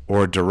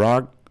or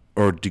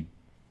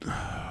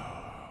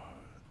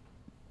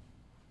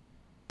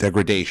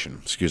degradation.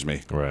 Excuse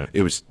me. Right.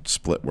 It was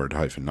split word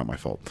hyphen, not my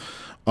fault.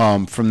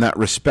 From that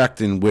respect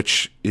in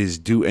which is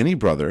due any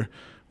brother,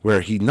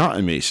 were he not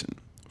a Mason.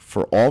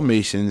 For all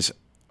Masons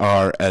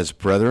are as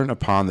brethren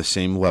upon the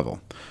same level.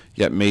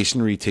 Yet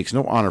Masonry takes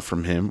no honor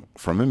from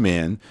a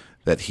man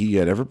that he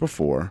had ever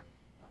before.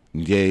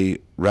 Yea,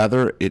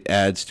 rather it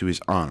adds to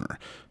his honor,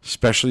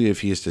 especially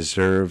if he has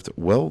deserved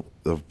well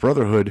of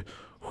brotherhood,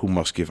 who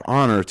must give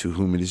honor to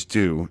whom it is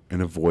due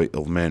and avoid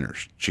ill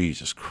manners.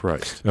 Jesus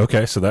Christ.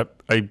 Okay, so that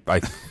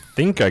I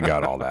think I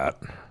got all that.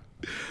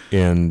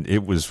 And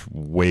it was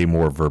way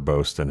more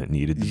verbose than it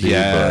needed to be.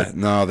 Yeah, but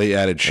no, they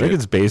added I shit. think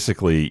it's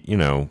basically,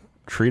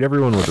 treat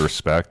everyone with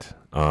respect.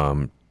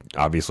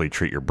 Obviously,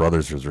 treat your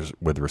brothers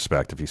with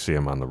respect if you see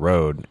them on the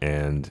road.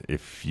 And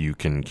if you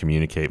can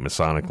communicate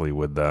Masonically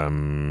with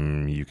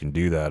them, you can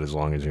do that as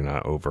long as you're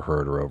not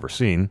overheard or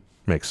overseen.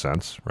 Makes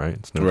sense, right?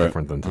 It's no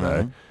different than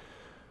today.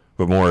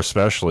 But more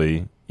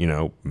especially,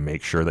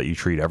 make sure that you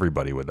treat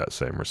everybody with that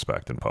same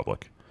respect in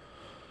public.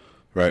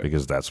 Right.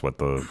 Because that's what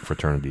the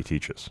fraternity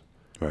teaches.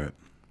 Right.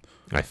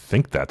 I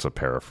think that's a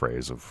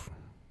paraphrase of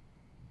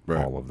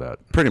all of that.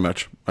 Pretty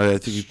much. I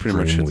think you pretty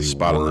much hit the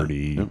spot on that.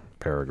 Yep.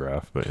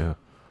 Paragraph, but yeah.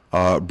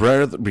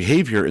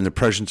 Behavior in the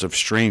presence of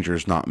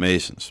strangers, not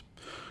Masons.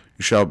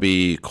 You shall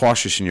be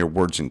cautious in your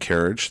words and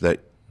carriage,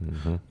 that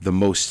the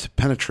most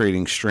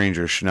penetrating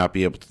stranger should not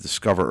be able to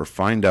discover or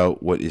find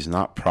out what is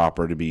not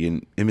proper to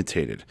be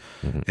imitated.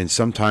 And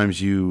sometimes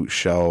you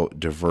shall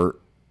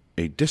divert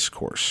a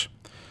discourse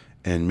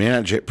and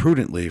manage it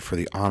prudently for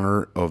the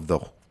honor of the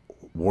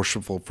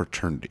worshipful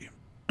fraternity.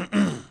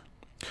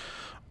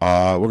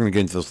 We're going to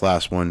get into this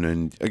last one.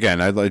 And again,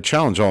 I'd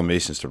challenge all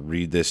Masons to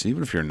read this.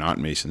 Even if you're not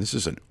Mason, this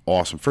is an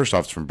awesome. First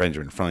off, it's from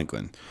Benjamin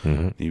Franklin.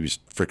 He was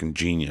freaking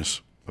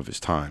genius of his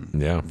time.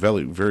 Yeah.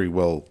 Very, very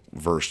well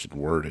versed and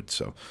worded.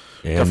 So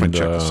definitely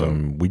check this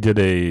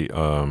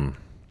out.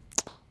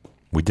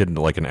 We did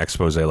like an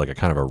expose, like a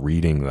kind of a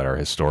reading that our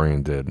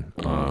historian did.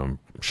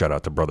 Shout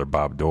out to Brother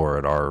Bob Dorr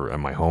at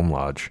my home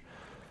lodge.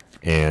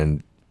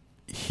 And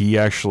he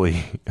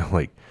actually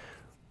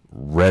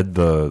read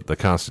the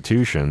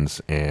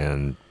constitutions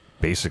and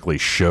basically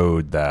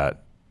showed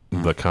that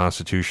the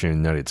Constitution of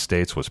the United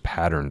States was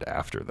patterned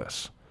after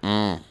this.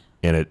 And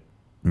it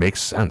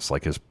makes sense.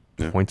 Like his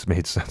points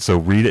made sense. So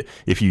read it.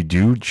 If you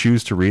do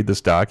choose to read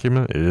this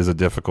document, it is a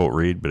difficult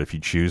read, but if you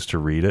choose to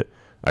read it,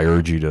 I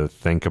urge you to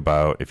think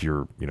about, if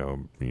you're,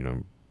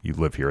 you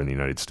live here in the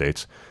United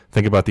States,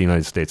 think about the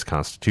United States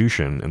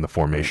Constitution and the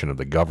formation of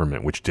the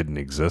government, which didn't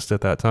exist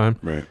at that time,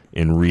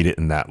 and read it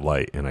in that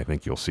light. And I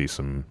think you'll see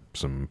some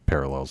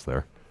parallels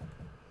there.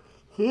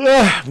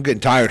 I'm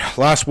getting tired.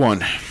 Last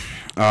one.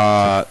 It's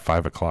like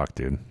 5 o'clock,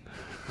 dude.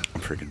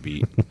 I'm freaking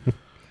beat.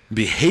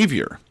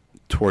 Behavior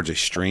towards a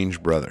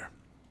strange brother.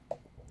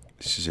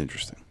 This is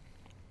interesting.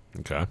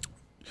 Okay.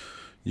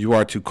 You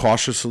are to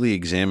cautiously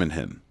examine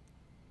him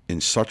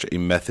in such a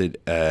method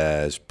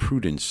as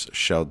prudence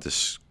shall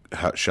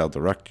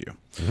direct you,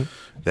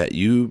 that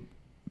you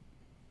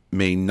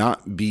may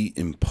not be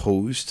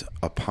imposed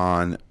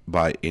upon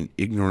by an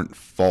ignorant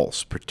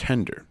false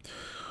pretender,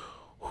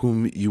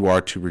 whom you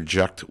are to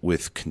reject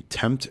with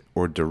contempt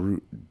or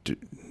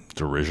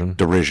Derision.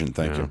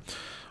 Thank you.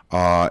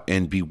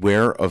 And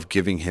beware of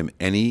giving him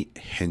any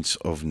hints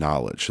of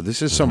knowledge. So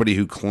this is somebody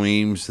who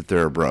claims that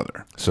they're a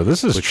brother. So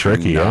this is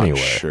tricky anyway.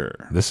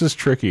 Sure. This is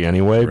tricky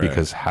anyway,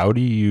 because how do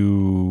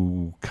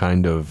you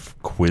kind of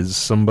quiz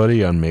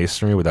somebody on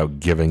Masonry without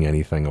giving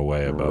anything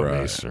away about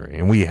Masonry?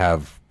 And we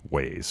have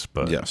ways,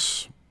 but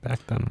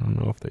back then I don't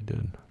know if they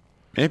did.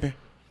 Maybe.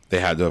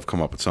 They had to have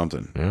come up with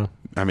something. Yeah.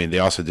 I mean, they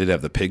also did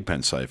have the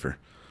Pigpen cipher.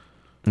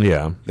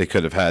 Yeah. They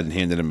could have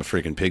handed him a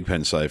freaking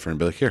Pigpen cipher and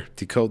be like, here,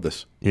 decode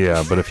this.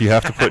 Yeah, but if you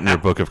have to put in your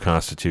book of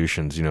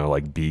constitutions,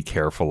 be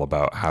careful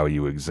about how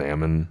you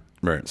examine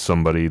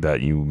somebody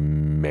that you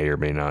may or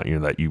may not,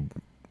 that you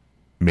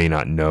may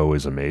not know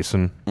is a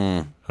Mason.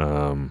 I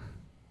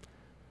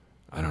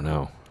don't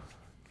know.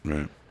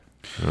 Right.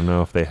 I don't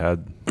know if they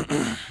had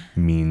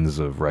means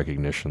of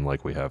recognition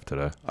like we have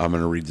today. I'm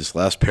going to read this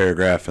last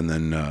paragraph, and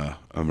then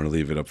I'm going to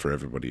leave it up for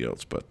everybody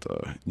else. But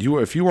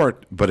if you were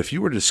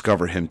to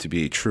discover him to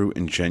be a true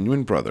and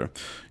genuine brother,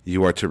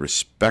 you are to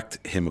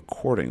respect him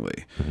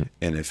accordingly. Mm-hmm.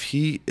 And if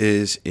he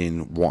is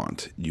in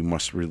want, you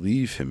must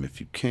relieve him if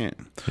you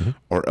can,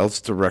 or else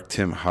direct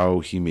him how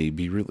he may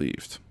be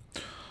relieved.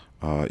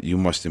 You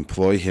must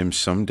employ him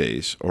some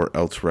days, or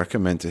else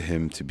recommend to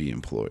him to be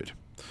employed.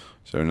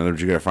 So in other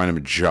words, you got to find him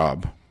a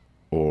job,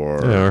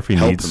 or if he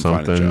needs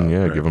something, job,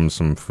 right? Give him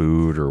some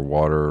food or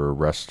water or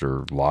rest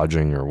or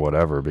lodging or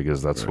whatever,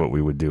 because that's what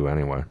we would do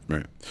anyway.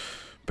 Right.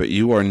 But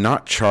you are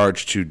not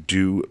charged to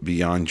do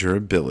beyond your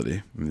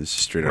ability. And this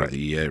is straight out of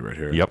the EA right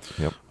here. Yep.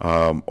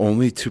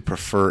 Only to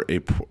prefer a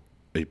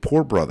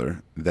poor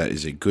brother that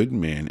is a good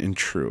man and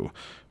true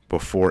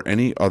before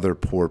any other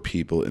poor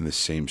people in the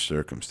same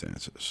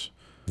circumstances.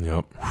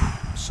 Yep.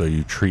 So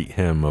you treat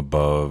him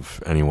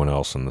above anyone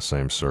else in the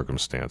same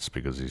circumstance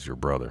because he's your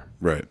brother.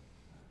 Right.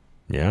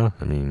 Yeah,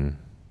 I mean,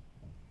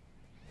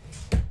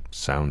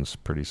 sounds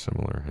pretty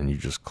similar. And you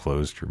just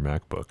closed your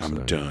MacBook.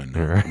 I'm done.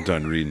 I'm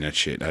done reading that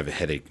shit. I have a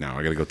headache now.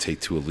 I got to go take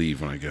 2 a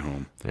leave when I get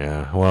home.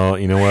 Yeah, well,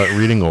 you know what?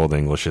 Reading Old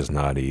English is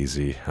not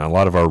easy. A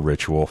lot of our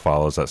ritual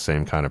follows that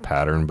same kind of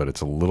pattern, but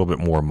it's a little bit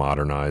more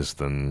modernized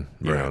than,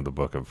 you know, the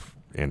book of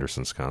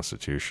Anderson's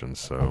Constitution.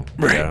 So,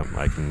 yeah,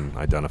 I can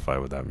identify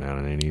with that,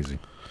 man. It ain't easy.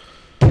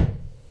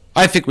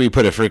 I think we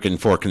put a freaking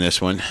fork in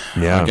this one.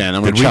 Yeah. Again,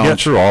 I'm Did we get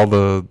through all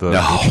the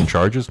ancient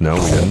charges? No,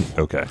 we didn't.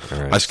 Okay.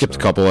 All right. I skipped a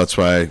couple. That's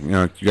why,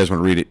 you guys want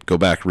to read it, go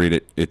back, read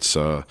it. It's,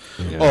 Oh,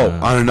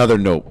 on another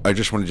note, I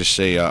just want to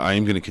say I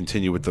am going to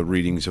continue with the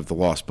readings of the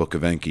Lost Book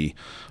of Enki.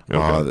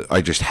 Okay.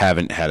 I just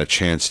haven't had a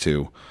chance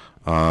to.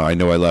 I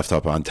know I left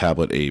up on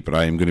Tablet 8, but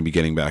I am going to be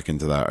getting back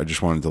into that. I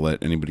just wanted to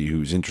let anybody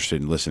who's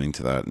interested in listening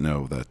to that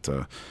know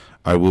that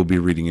I will be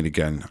reading it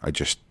again. I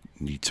just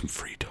need some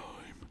free time.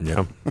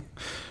 Yeah.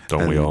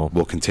 Don't we all?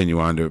 We'll continue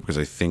on to it because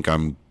I think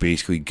I'm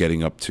basically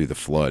getting up to the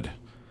flood.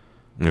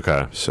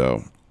 Okay.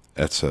 So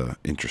that's a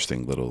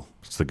interesting little...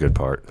 It's the good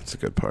part. That's the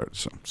good part.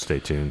 So stay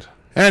tuned.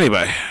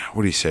 Anyway,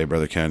 what do you say,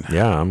 Brother Ken?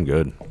 Yeah, I'm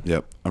good.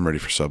 Yep, I'm ready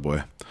for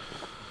Subway.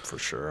 For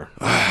sure.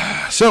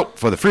 So,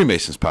 for the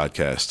Freemasons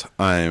podcast,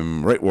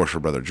 I'm Right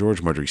Worshipful Brother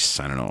George Mudry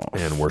signing off.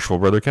 And Worshipful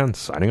Brother Ken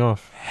signing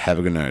off. Have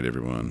a good night,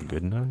 everyone.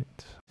 Good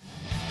night.